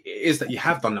maybe it is that you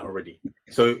have done that already.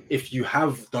 So if you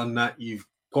have done that, you've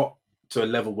got to a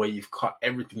level where you've cut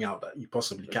everything out that you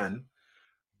possibly can.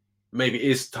 Maybe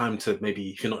it is time to,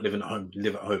 maybe if you're not living at home,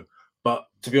 live at home. But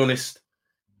to be honest,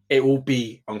 it will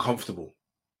be uncomfortable.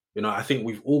 I think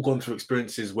we've all gone through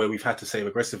experiences where we've had to save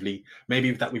aggressively.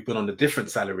 Maybe that we've been on a different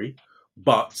salary,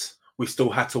 but we still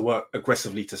had to work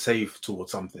aggressively to save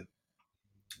towards something.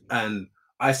 And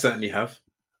I certainly have.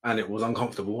 And it was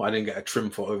uncomfortable. I didn't get a trim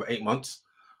for over 8 months.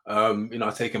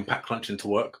 I've taken packed lunch into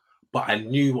work, but I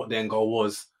knew what the end goal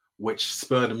was, which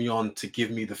spurred me on to give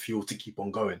me the fuel to keep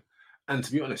on going. And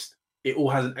to be honest, it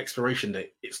all has an expiration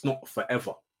date. It's not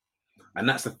forever. And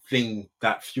that's the thing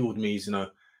that fueled me is,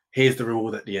 here's the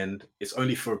reward at the end. It's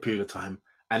only for a period of time.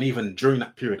 And even during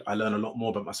that period, I learn a lot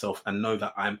more about myself and know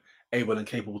that I'm able and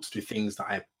capable to do things that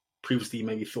I previously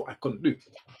maybe thought I couldn't do.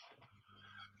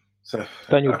 So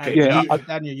Daniel, okay.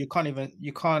 Daniel,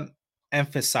 you can't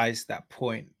emphasize that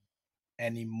point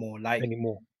anymore.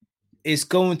 It's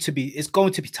going to be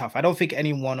tough. I don't think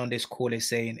anyone on this call is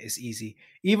saying it's easy.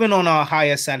 Even on our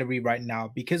higher salary right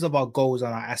now, because of our goals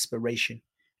and our aspiration,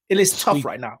 it is tough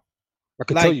right now. I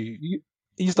can tell you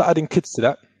start adding kids to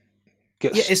that.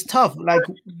 It's tough.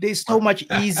 There's so much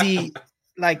easy.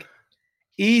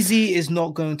 Easy is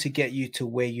not going to get you to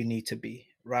where you need to be,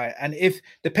 right? And if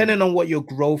depending on what your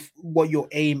growth, what your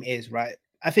aim is, right?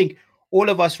 I think all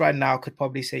of us right now could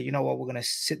probably say, you know what, we're gonna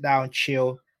sit down,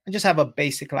 chill, and just have a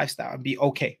basic lifestyle and be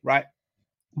okay, right?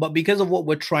 But because of what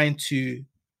we're trying to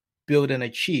build and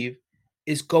achieve,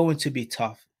 it's going to be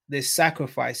tough. There's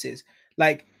sacrifices.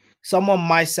 Like someone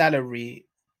my salary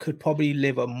could probably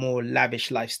live a more lavish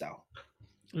lifestyle.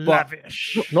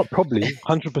 Lavish. Not probably,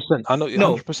 100%. I know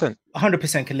 100%.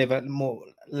 100% can live a more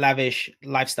lavish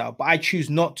lifestyle, but I choose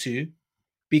not to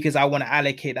because I want to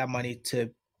allocate that money to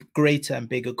greater and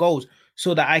bigger goals,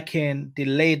 so that I can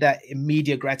delay that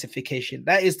immediate gratification.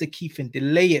 That is the key thing.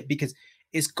 Delay it because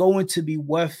it's going to be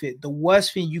worth it. The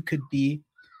worst thing you could be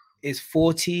is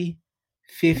 40,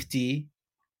 50,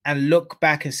 and look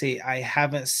back and say, I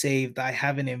haven't saved, I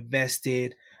haven't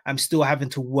invested, I'm still having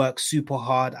to work super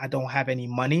hard, I don't have any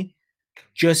money,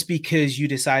 just because you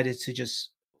decided to just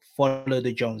follow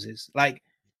the Joneses.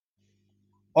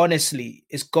 Honestly,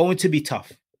 it's going to be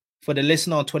tough. For the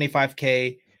listener on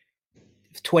 25K,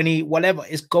 20, whatever,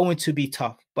 it's going to be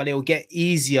tough, but it will get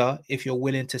easier if you're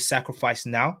willing to sacrifice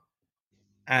now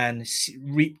and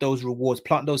reap those rewards,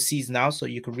 plant those seeds now so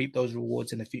you can reap those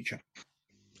rewards in the future.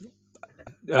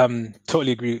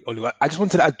 Totally agree, Olu. I just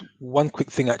wanted to add one quick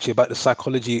thing actually about the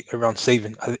psychology around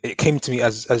saving. It came to me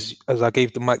as I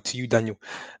gave the mic to you, Daniel.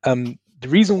 The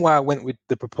reason why I went with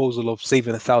the proposal of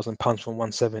saving £1,000 from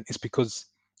 1.7 is because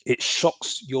it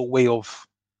shocks your way of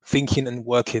thinking and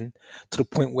working to the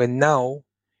point where now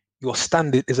your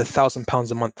standard is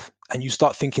 £1,000 a month and you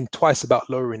start thinking twice about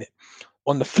lowering it.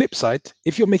 On the flip side,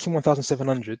 if you're making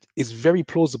 1,700, it's very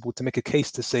plausible to make a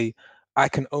case to say, I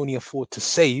can only afford to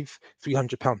save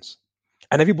 £300.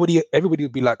 And everybody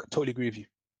would be like, I totally agree with you.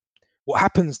 What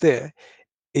happens there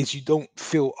is you don't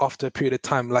feel after a period of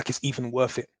time like it's even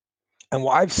worth it. And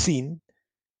what I've seen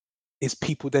is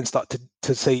people then start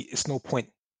to say it's no point.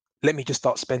 Let me just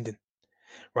start spending.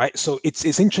 Right. So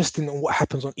it's interesting on what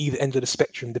happens on either end of the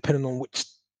spectrum, depending on which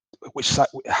side,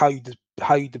 how you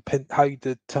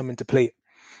determine to play it.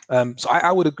 So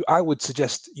I would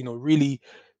suggest, really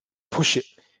push it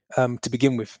to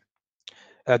begin with.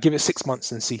 Give it 6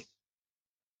 months and see.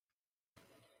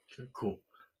 Okay, cool.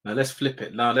 Now let's flip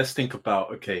it. Now let's think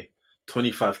about, okay,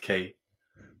 25K.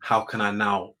 How can I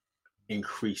now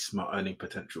increase my earning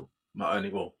potential?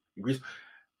 Increase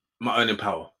my earning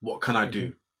power. What can I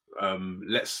do?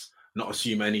 Let's not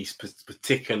assume any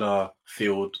particular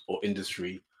field or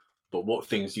industry, but what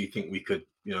things do you think we could,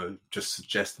 just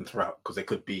suggest and throw out? Because there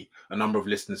could be a number of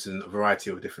listeners in a variety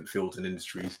of different fields and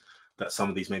industries that some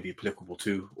of these may be applicable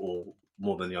to, or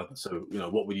more than the other. So,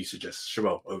 what would you suggest?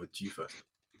 Sherelle, over to you first.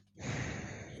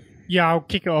 Yeah, I'll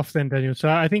kick it off then, Daniel. So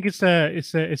I think it's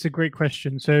a great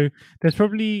question. So there's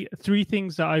probably 3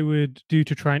 things that I would do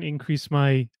to try and increase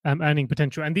my earning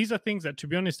potential. And these are things that, to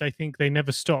be honest, I think they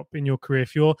never stop in your career.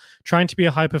 If you're trying to be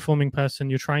a high-performing person,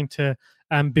 you're trying to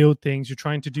build things, you're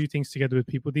trying to do things together with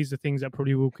people, these are things that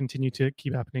probably will continue to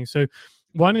keep happening. So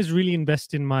one is really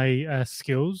invest in my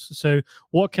skills. So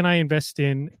what can I invest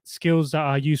in? Skills that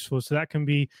are useful. So that can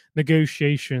be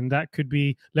negotiation. That could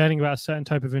be learning about a certain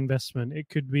type of investment. It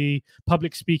could be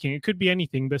public speaking. It could be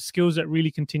anything, but skills that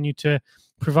really continue to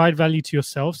provide value to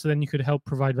yourself. So then you could help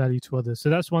provide value to others. So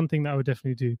that's one thing that I would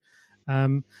definitely do.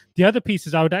 The other piece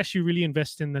is I would actually really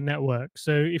invest in the network.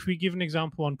 So if we give an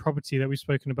example on property that we've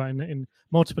spoken about in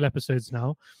multiple episodes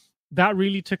now, that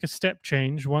really took a step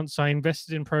change once I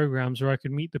invested in programs where I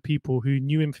could meet the people who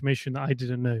knew information that I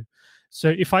didn't know.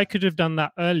 So if I could have done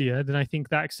that earlier, then I think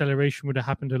that acceleration would have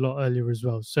happened a lot earlier as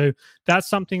well. So that's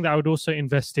something that I would also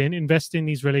invest in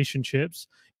these relationships,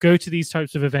 go to these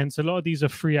types of events. A lot of these are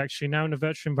free, actually. Now in a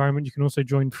virtual environment, you can also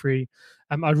join free.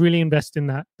 I'd really invest in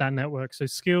that network. So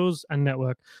skills and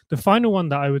network. The final one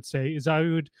that I would say is I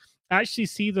would actually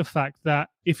see the fact that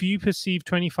if you perceive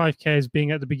 25K as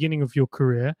being at the beginning of your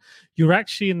career, you're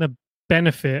actually in the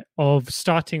benefit of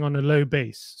starting on a low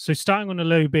base. So starting on a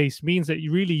low base means that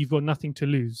you've got nothing to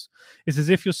lose. It's as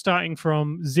if you're starting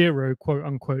from zero, quote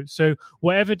unquote. So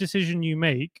whatever decision you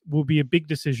make will be a big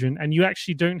decision, and you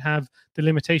actually don't have the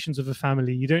limitations of a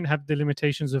family. You don't have the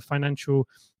limitations of financial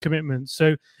commitments.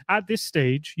 So at this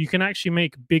stage, you can actually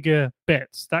make bigger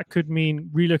bets. That could mean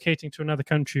relocating to another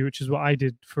country, which is what I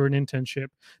did for an internship.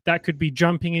 That could be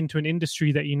jumping into an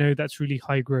industry that that's really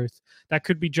high growth. That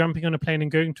could be jumping on a plane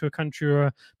and going to a country or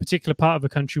a particular part of a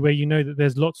country where that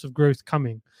there's lots of growth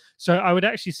coming. So I would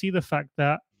actually see the fact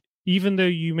that even though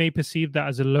you may perceive that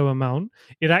as a low amount,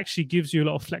 it actually gives you a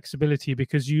lot of flexibility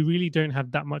because you really don't have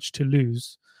that much to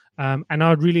lose. And I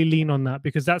would really lean on that,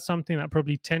 because that's something that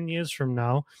probably 10 years from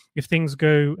now, if things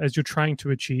go as you're trying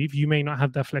to achieve, you may not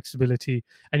have that flexibility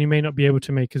and you may not be able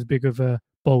to make as big of a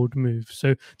bold move.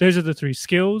 So those are the 3: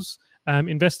 skills,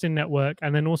 invest in network,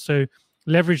 and then also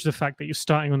leverage the fact that you're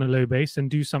starting on a low base and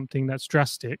do something that's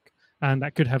drastic and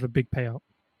that could have a big payout.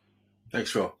 Thanks,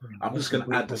 Shaw. I'm just going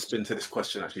to add the spin to this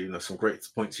question, actually. Some great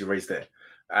points you raised there.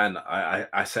 And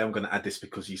I say I'm going to add this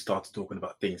because you started talking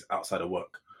about things outside of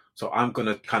work. So I'm going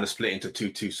to kind of split into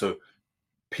two. So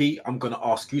Pete, I'm going to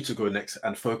ask you to go next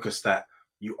and focus that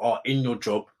you are in your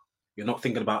job. You're not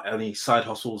thinking about any side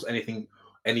hustles, anything,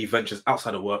 any ventures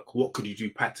outside of work. What could you do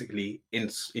practically in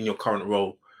your current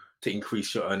role to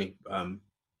increase your earning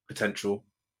potential?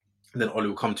 And then Ollie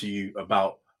will come to you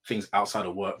about things outside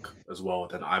of work as well.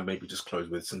 Then I maybe just close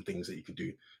with some things that you could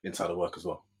do inside of work as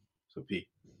well. So Pete,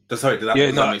 does that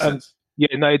make sense?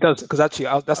 Yeah, no, it does. Because actually,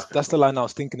 that's the line I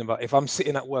was thinking about. If I'm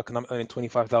sitting at work and I'm earning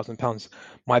 £25,000,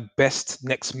 my best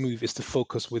next move is to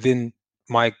focus within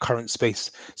my current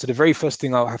space. So the very first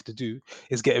thing I'll have to do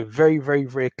is get a very, very,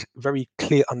 very, very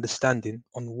clear understanding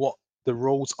on what the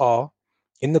roles are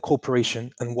in the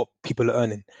corporation and what people are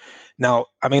earning. Now,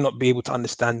 I may not be able to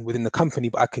understand within the company,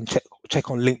 but I can check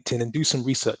on LinkedIn and do some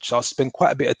research. So I'll spend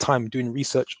quite a bit of time doing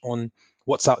research on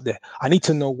what's out there. I need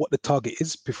to know what the target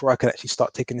is before I can actually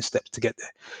start taking the steps to get there.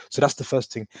 So that's the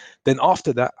first thing. Then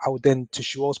after that, I would then, to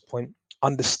Shual's point,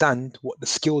 understand what the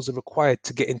skills are required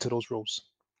to get into those roles,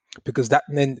 because that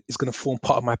then is going to form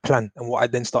part of my plan and what I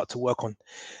then start to work on.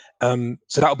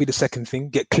 So that'll be the second thing,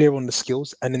 get clear on the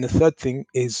skills. And then the third thing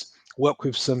is work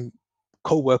with some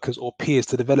co-workers or peers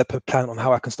to develop a plan on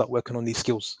how I can start working on these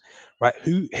skills, right?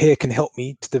 Who here can help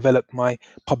me to develop my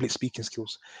public speaking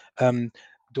skills?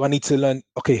 Do I need to learn?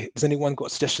 Okay, has anyone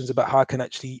got suggestions about how I can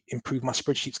actually improve my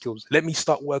spreadsheet skills? Let me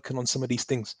start working on some of these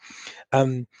things.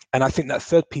 And I think that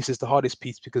third piece is the hardest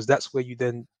piece, because that's where you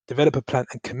then develop a plan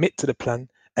and commit to the plan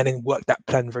and then work that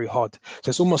plan very hard. So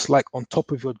it's almost like on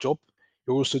top of your job,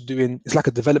 you're also doing, it's like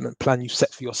a development plan you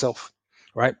set for yourself,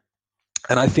 right?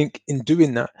 And I think in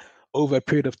doing that over a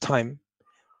period of time,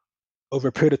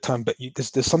 but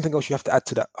there's something else you have to add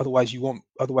to that. Otherwise you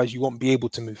won't be able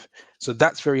to move. So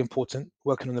that's very important,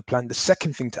 working on the plan. The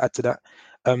second thing to add to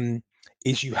that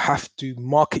is you have to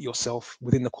market yourself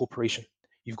within the corporation.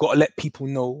 You've got to let people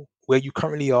know where you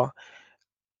currently are,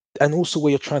 and also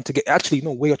where you're trying to get,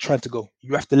 where you're trying to go.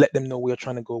 You have to let them know where you're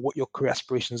trying to go, what your career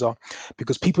aspirations are,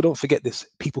 because people don't forget this.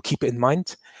 People keep it in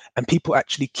mind, and people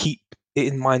actually keep it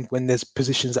in mind when there's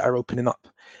positions that are opening up.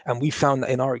 And we found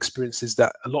that in our experiences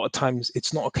that a lot of times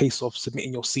it's not a case of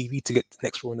submitting your CV to get the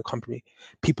next role in the company.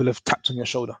 People have tapped on your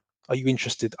shoulder. Are you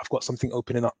interested? I've got something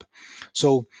opening up.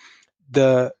 So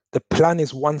the plan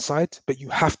is one side, but you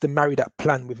have to marry that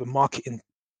plan with a marketing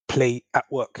play at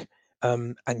work,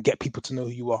 and get people to know who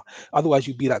you are. Otherwise,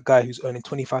 you'll be that guy who's earning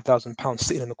 £25,000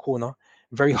 sitting in the corner,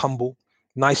 very humble,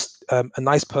 nice, a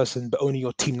nice person, but only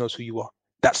your team knows who you are.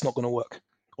 That's not going to work.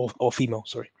 Or female,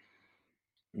 sorry.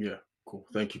 Yeah, cool.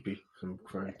 Thank you, B. Some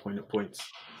very poignant points.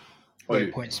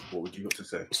 Great points. What would you got to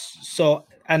say? So,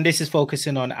 and this is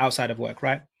focusing on outside of work,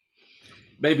 right?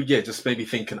 Maybe, yeah, just maybe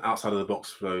thinking outside of the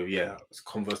box. So, yeah,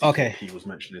 conversely, Okay. what he was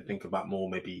mentioning, think about more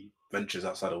maybe ventures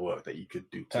outside of work that you could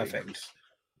do to Perfect. increase.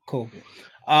 Cool.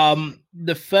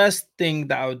 The first thing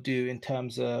that I would do in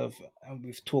terms of, and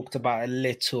we've talked about a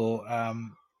little,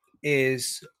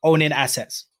 is owning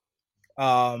assets.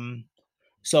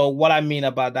 So what I mean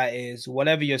about that is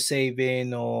whatever you're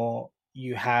saving or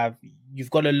you've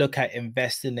got to look at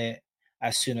investing it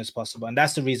as soon as possible. And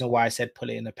that's the reason why I said put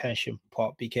it in a pension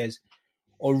pot, because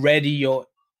already you're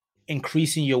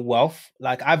increasing your wealth.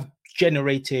 Like I've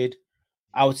generated,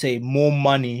 I would say, more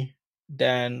money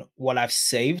than what I've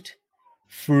saved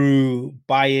through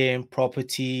buying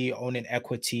property, owning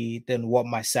equity, than what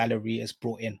my salary has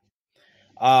brought in.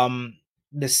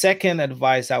 The second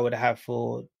advice I would have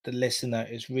for the listener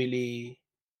is really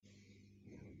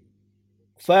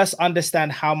first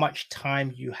understand how much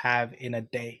time you have in a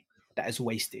day that is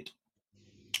wasted.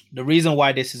 The reason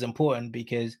why this is important,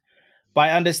 because by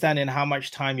understanding how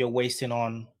much time you're wasting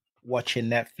on watching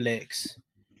Netflix,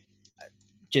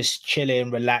 just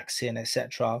chilling, relaxing,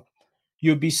 etc.,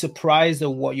 you'll be surprised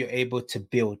at what you're able to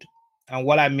build. And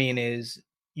what I mean is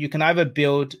you can either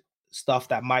build stuff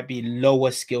that might be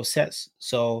lower skill sets,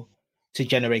 so to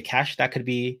generate cash. That could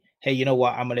be, hey, you know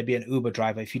what, I'm going to be an Uber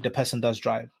driver. If the person does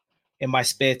drive, in my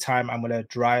spare time, I'm going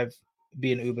to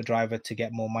be an Uber driver to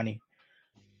get more money.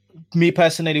 Me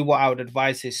personally, what I would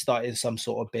advise is starting some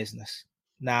sort of business.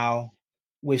 Now,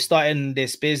 with starting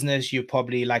this business, you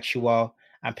probably, like Shual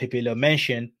and Pipilo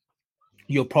mentioned,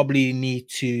 you'll probably need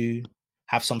to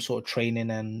have some sort of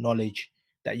training and knowledge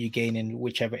that you gain in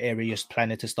whichever area you're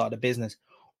planning to start a business.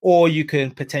 Or you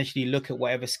can potentially look at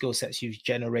whatever skill sets you've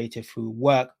generated through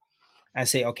work and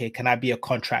say, okay, can I be a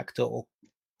contractor or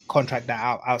contract that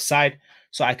out outside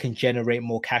so I can generate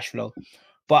more cash flow?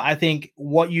 But I think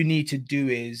what you need to do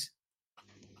is,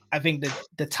 I think that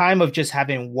the time of just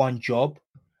having one job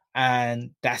and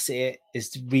that's it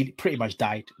is really pretty much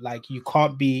died. Like you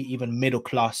can't be even middle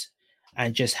class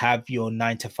and just have your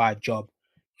 9-to-5 job.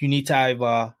 You need to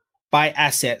either buy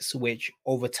assets which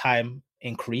over time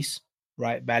increase,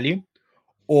 right, value,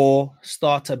 or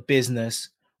start a business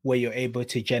where you're able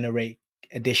to generate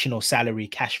additional salary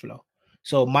cash flow.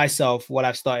 So myself, what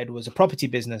I've started was a property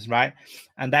business, right?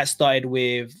 And that started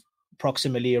with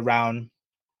approximately around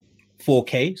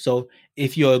 4K. So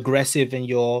if you're aggressive and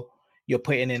you're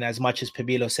putting in as much as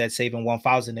Pabilo said, saving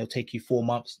 1,000, it'll take you 4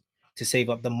 months to save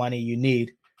up the money you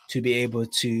need to be able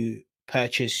to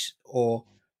purchase or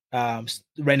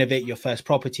renovate your first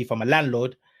property from a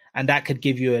landlord. And that could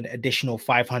give you an additional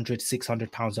 £500,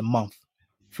 £600 a month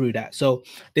through that. So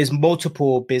there's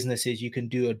multiple businesses. You can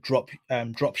do a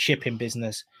drop shipping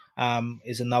business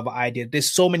is another idea.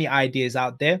 There's so many ideas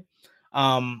out there,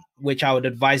 which I would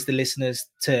advise the listeners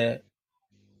to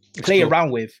play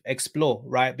around with, explore,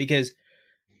 right? Because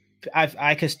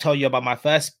I can tell you about my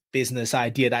first business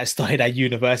idea that I started at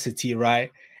university,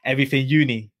 right? Everything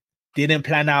uni, didn't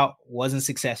plan out, wasn't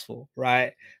successful,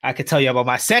 right? I could tell you about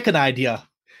my second idea,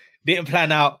 didn't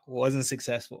plan out, wasn't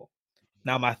successful.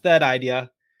 Now my third idea,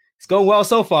 it's going well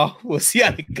so far. We'll see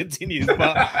how it continues,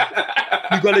 but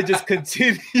you got to just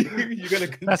continue. You got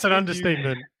to. That's an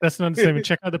understatement. That's an understatement.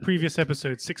 Check out the previous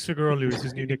episode. Six Figure Olu is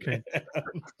his new nickname.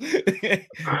 You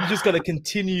just got to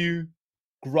continue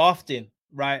grafting,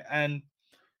 right? And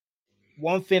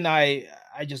one thing I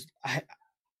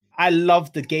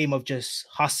love the game of just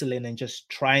hustling and just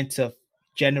trying to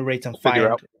generate and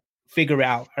figure it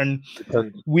out. And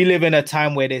we live in a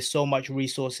time where there's so much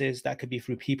resources that could be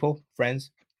through people,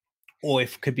 friends, or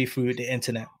it could be through the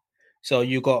internet. So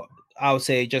I would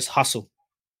say, just hustle,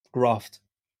 graft.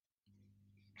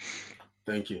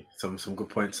 Thank you. Some good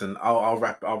points, and I'll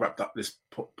wrap up this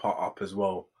part up as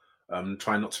well.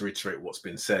 Try not to reiterate what's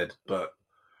been said, but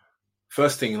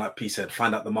first thing, like P said,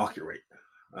 find out the market rate.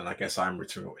 And I guess I'm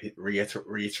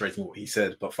reiterating what he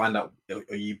said, but find out,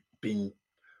 are you being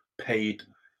paid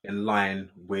in line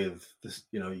with this,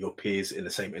 your peers in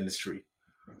the same industry?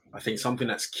 I think something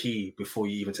that's key before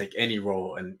you even take any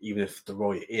role, and even if the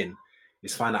role you're in,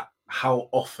 is find out how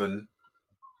often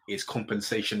is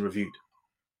compensation reviewed.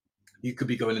 You could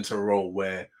be going into a role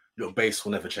where your base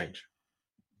will never change.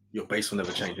 And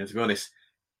to be honest,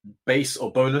 base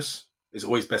or bonus is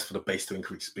always best for the base to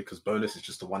increase, because bonus is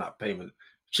just a one-up payment,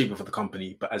 cheaper for the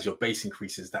company. But as your base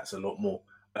increases, that's a lot more.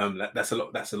 That's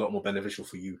a lot more beneficial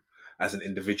for you as an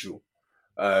individual.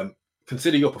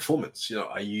 Consider your performance.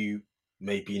 Are you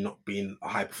maybe not being a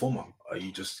high performer? Are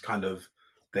you just kind of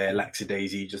there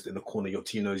lackadaisy, just in the corner? Your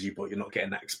team knows you, but you're not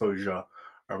getting that exposure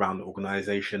around the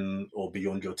organization or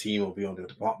beyond your team or beyond your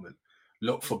department.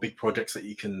 Look for big projects that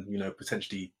you can,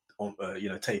 potentially,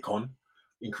 take on,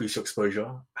 increase your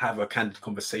exposure. Have a candid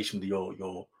conversation with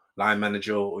your line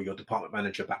manager or your department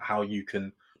manager about how you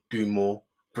can do more,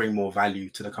 bring more value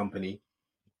to the company,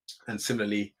 and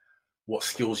similarly, what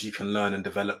skills you can learn and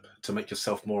develop to make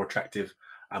yourself more attractive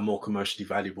and more commercially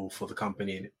valuable for the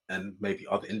company and maybe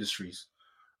other industries.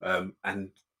 And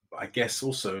I guess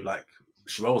also, like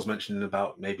Sherelle was mentioning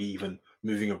about maybe even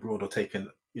moving abroad or taking,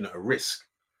 a risk.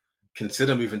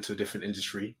 Consider moving to a different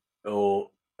industry, or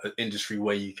an industry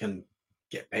where you can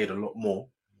get paid a lot more,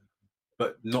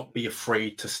 but not be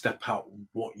afraid to step out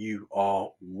what you are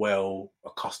well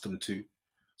accustomed to.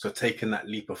 So taking that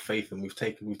leap of faith, and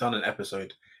we've done an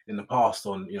episode in the past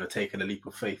on, taking a leap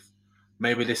of faith.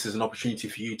 Maybe this is an opportunity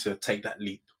for you to take that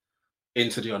leap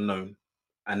into the unknown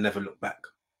and never look back.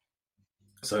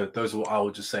 So those are what I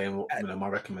would just say, and what my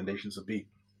recommendations would be.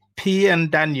 P and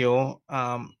Daniel,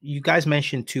 you guys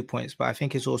mentioned 2 points, but I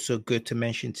think it's also good to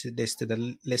mention to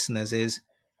the listeners is,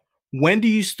 when do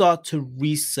you start to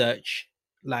research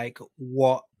like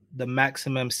what the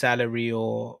maximum salary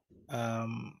or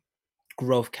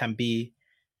growth can be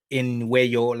in where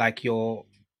you're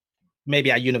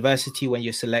maybe at university when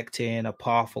you're selecting a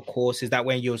path or course? Is that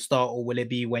when you'll start, or will it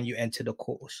be when you enter the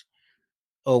course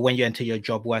or when you enter your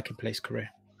job working place career?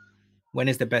 When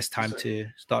is the best time to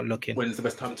start looking? When is the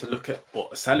best time to look at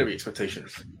what salary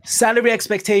expectations? Salary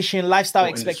expectation, lifestyle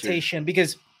expectation,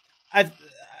 because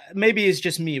maybe it's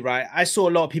just me, right? I saw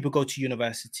a lot of people go to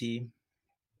university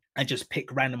and just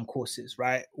pick random courses,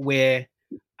 right? Where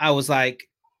I was like,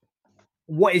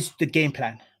 what is the game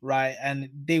plan, right? And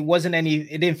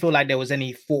it didn't feel like there was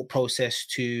any thought process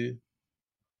to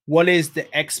what is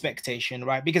the expectation,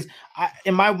 right? Because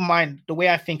in my mind, the way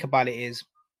I think about it is,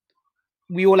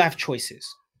 we all have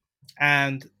choices,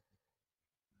 and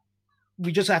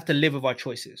we just have to live with our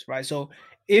choices, right? So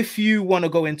if you want to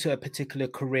go into a particular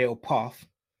career or path,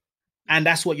 and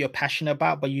that's what you're passionate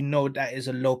about, but that is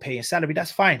a low paying salary,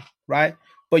 that's fine, right?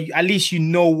 But at least you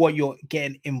know what you're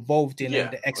getting involved in,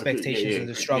 and the expectations and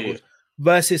the struggles.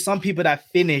 Versus some people that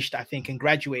finished, I think, and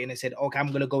graduated and said, okay, I'm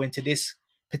going to go into this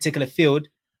particular field,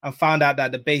 and found out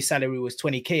that the base salary was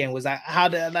 20K, and was like,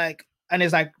 and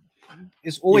it's like,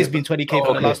 it's always been 20K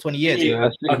for the last 20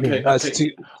 years.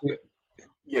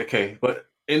 Okay. But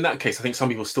in that case, I think some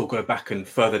people still go back and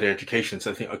further their education.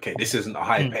 So I think, okay, this isn't a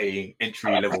high paying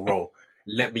entry level role.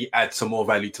 Let me add some more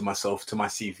value to myself, to my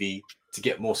CV, to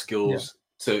get more skills,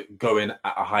 to go in at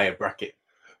a higher bracket.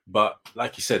 But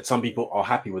like you said, some people are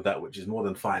happy with that, which is more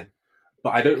than fine.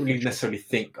 But I don't really necessarily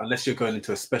think, unless you're going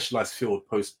into a specialized field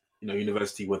post,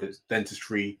 university, whether it's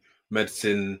dentistry,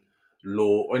 medicine,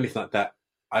 law, or anything like that,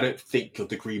 I don't think your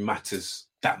degree matters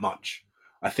that much.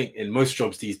 I think in most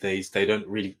jobs these days, they don't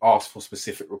really ask for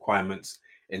specific requirements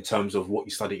in terms of what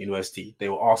you study at university. They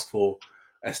will ask for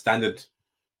a standard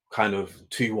kind of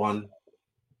 2-1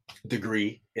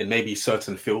 degree in maybe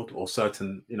certain field or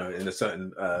certain, in a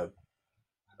certain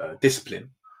discipline,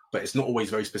 but it's not always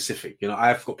very specific.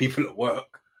 I've got people at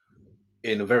work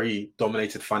in a very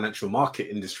dominated financial market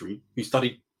industry who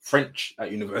studied French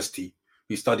at university,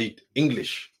 who studied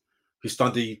English, who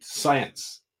studied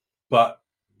science, but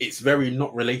it's very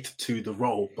not related to the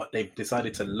role, but they've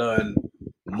decided to learn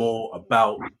more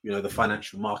about, the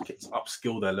financial markets,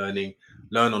 upskill their learning,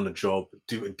 learn on the job,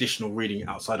 do additional reading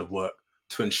outside of work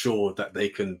to ensure that they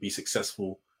can be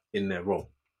successful in their role.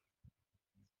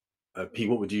 P,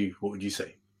 what would you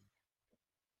say?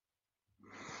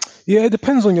 Yeah, it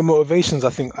depends on your motivations.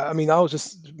 I think. I mean,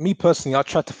 me personally. I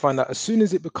try to find out as soon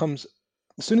as it becomes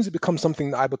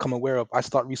something that I become aware of, I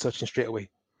start researching straight away.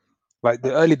 Like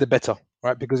the earlier the better,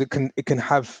 right? Because it can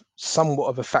have somewhat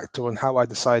of a factor on how I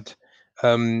decide.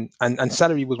 And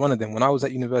salary was one of them. When I was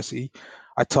at university,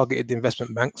 I targeted the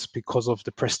investment banks because of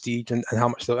the prestige and how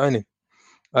much they're earning.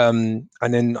 And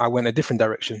then I went a different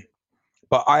direction.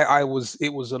 But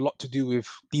it was a lot to do with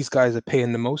these guys are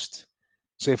paying the most.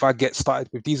 So if I get started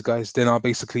with these guys, then I'll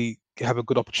basically have a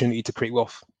good opportunity to create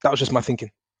wealth. That was just my thinking,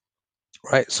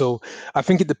 right? So I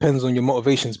think it depends on your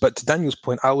motivations. But to Daniel's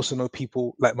point, I also know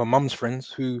people like my mum's friends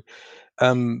who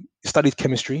studied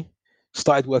chemistry,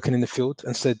 started working in the field,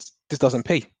 and said this doesn't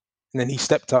pay, and then he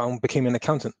stepped out and became an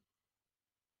accountant.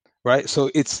 Right,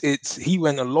 so he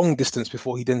went a long distance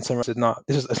before he then turned around and said, "Nah,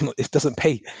 it doesn't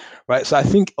pay." Right, so I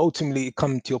think ultimately it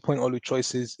comes to your point, Olu,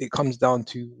 choices. It comes down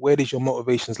to where does your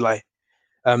motivations lie.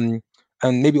 And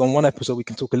maybe on one episode we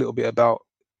can talk a little bit about,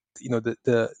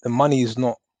 the money is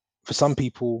not, for some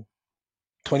people,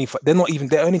 25.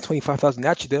 They're earning 25,000.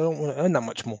 Actually, they don't want to earn that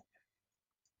much more,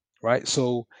 right?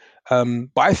 So, but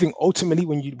I think ultimately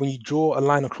when you draw a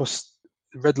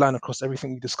red line across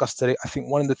everything we discussed today, I think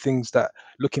one of the things that,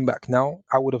 looking back now,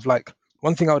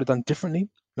 one thing I would have done differently,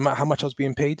 no matter how much I was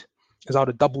being paid, is I would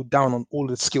have doubled down on all of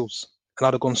the skills. And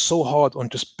I'd have gone so hard on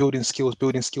just building skills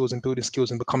and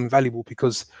becoming valuable,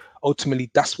 because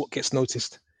ultimately that's what gets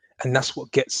noticed and that's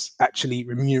what gets actually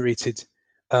remunerated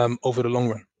over the long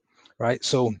run, right?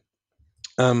 So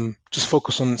just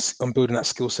focus on building that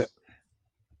skill set.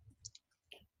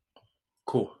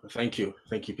 Cool. Thank you,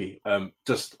 P.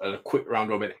 Just a quick round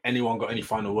robin. Anyone got any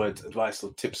final words, advice,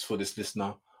 or tips for this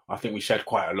listener? I think we shared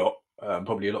quite a lot,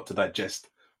 probably a lot to digest.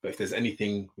 But if there's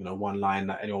anything, one line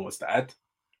that anyone wants to add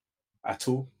at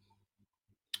all?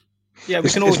 Yeah, we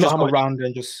can all just go around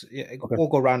and all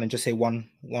go around and just say one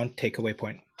takeaway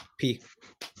point. P.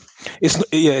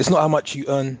 It's not how much you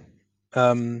earn,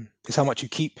 it's how much you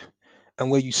keep,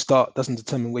 and where you start doesn't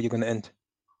determine where you're going to end.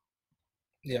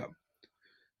 Yeah,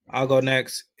 I'll go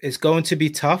next. It's going to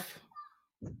be tough,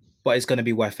 but it's going to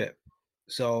be worth it.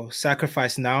 So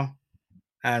sacrifice now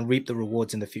and reap the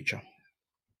rewards in the future.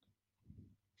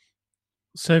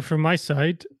 So from my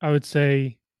side, I would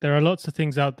say there are lots of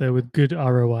things out there with good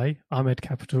ROI, Ahmed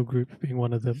Capital Group being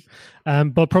one of them.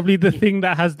 But probably the thing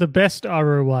that has the best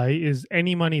ROI is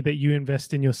any money that you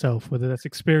invest in yourself, whether that's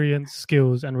experience,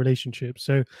 skills, and relationships.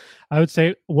 So I would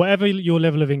say whatever your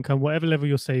level of income, whatever level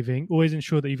you're saving, always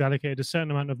ensure that you've allocated a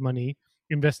certain amount of money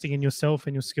investing in yourself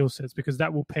and your skill sets, because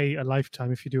that will pay a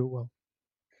lifetime if you do it well.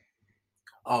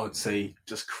 I would say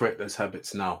just create those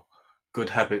habits now. Good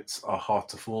habits are hard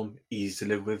to form, easy to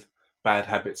live with. Bad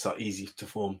habits are easy to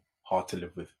form, hard to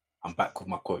live with. I'm back with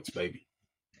my quotes, baby.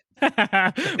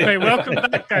 Wait, welcome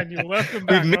back, Daniel. Welcome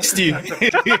back. We've missed you.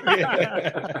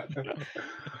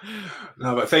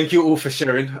 No, but thank you all for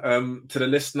sharing. To the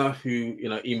listener who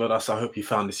emailed us, I hope you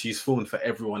found this useful, and for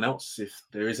everyone else, if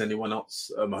there is anyone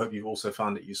else, I hope you've also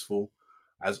found it useful.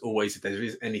 As always, if there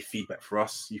is any feedback for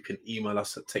us, you can email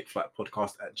us at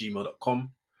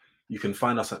takeflightpodcast@gmail.com. You can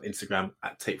find us on Instagram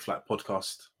at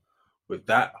takeflightpodcast. With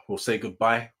that, we'll say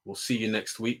goodbye. We'll see you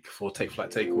next week for Take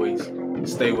Flight Takeaways.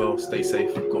 Stay well, stay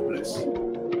safe. God bless.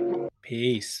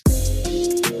 Peace.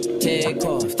 Take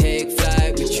off, take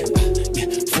flight with you.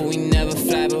 Before we never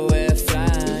fly, but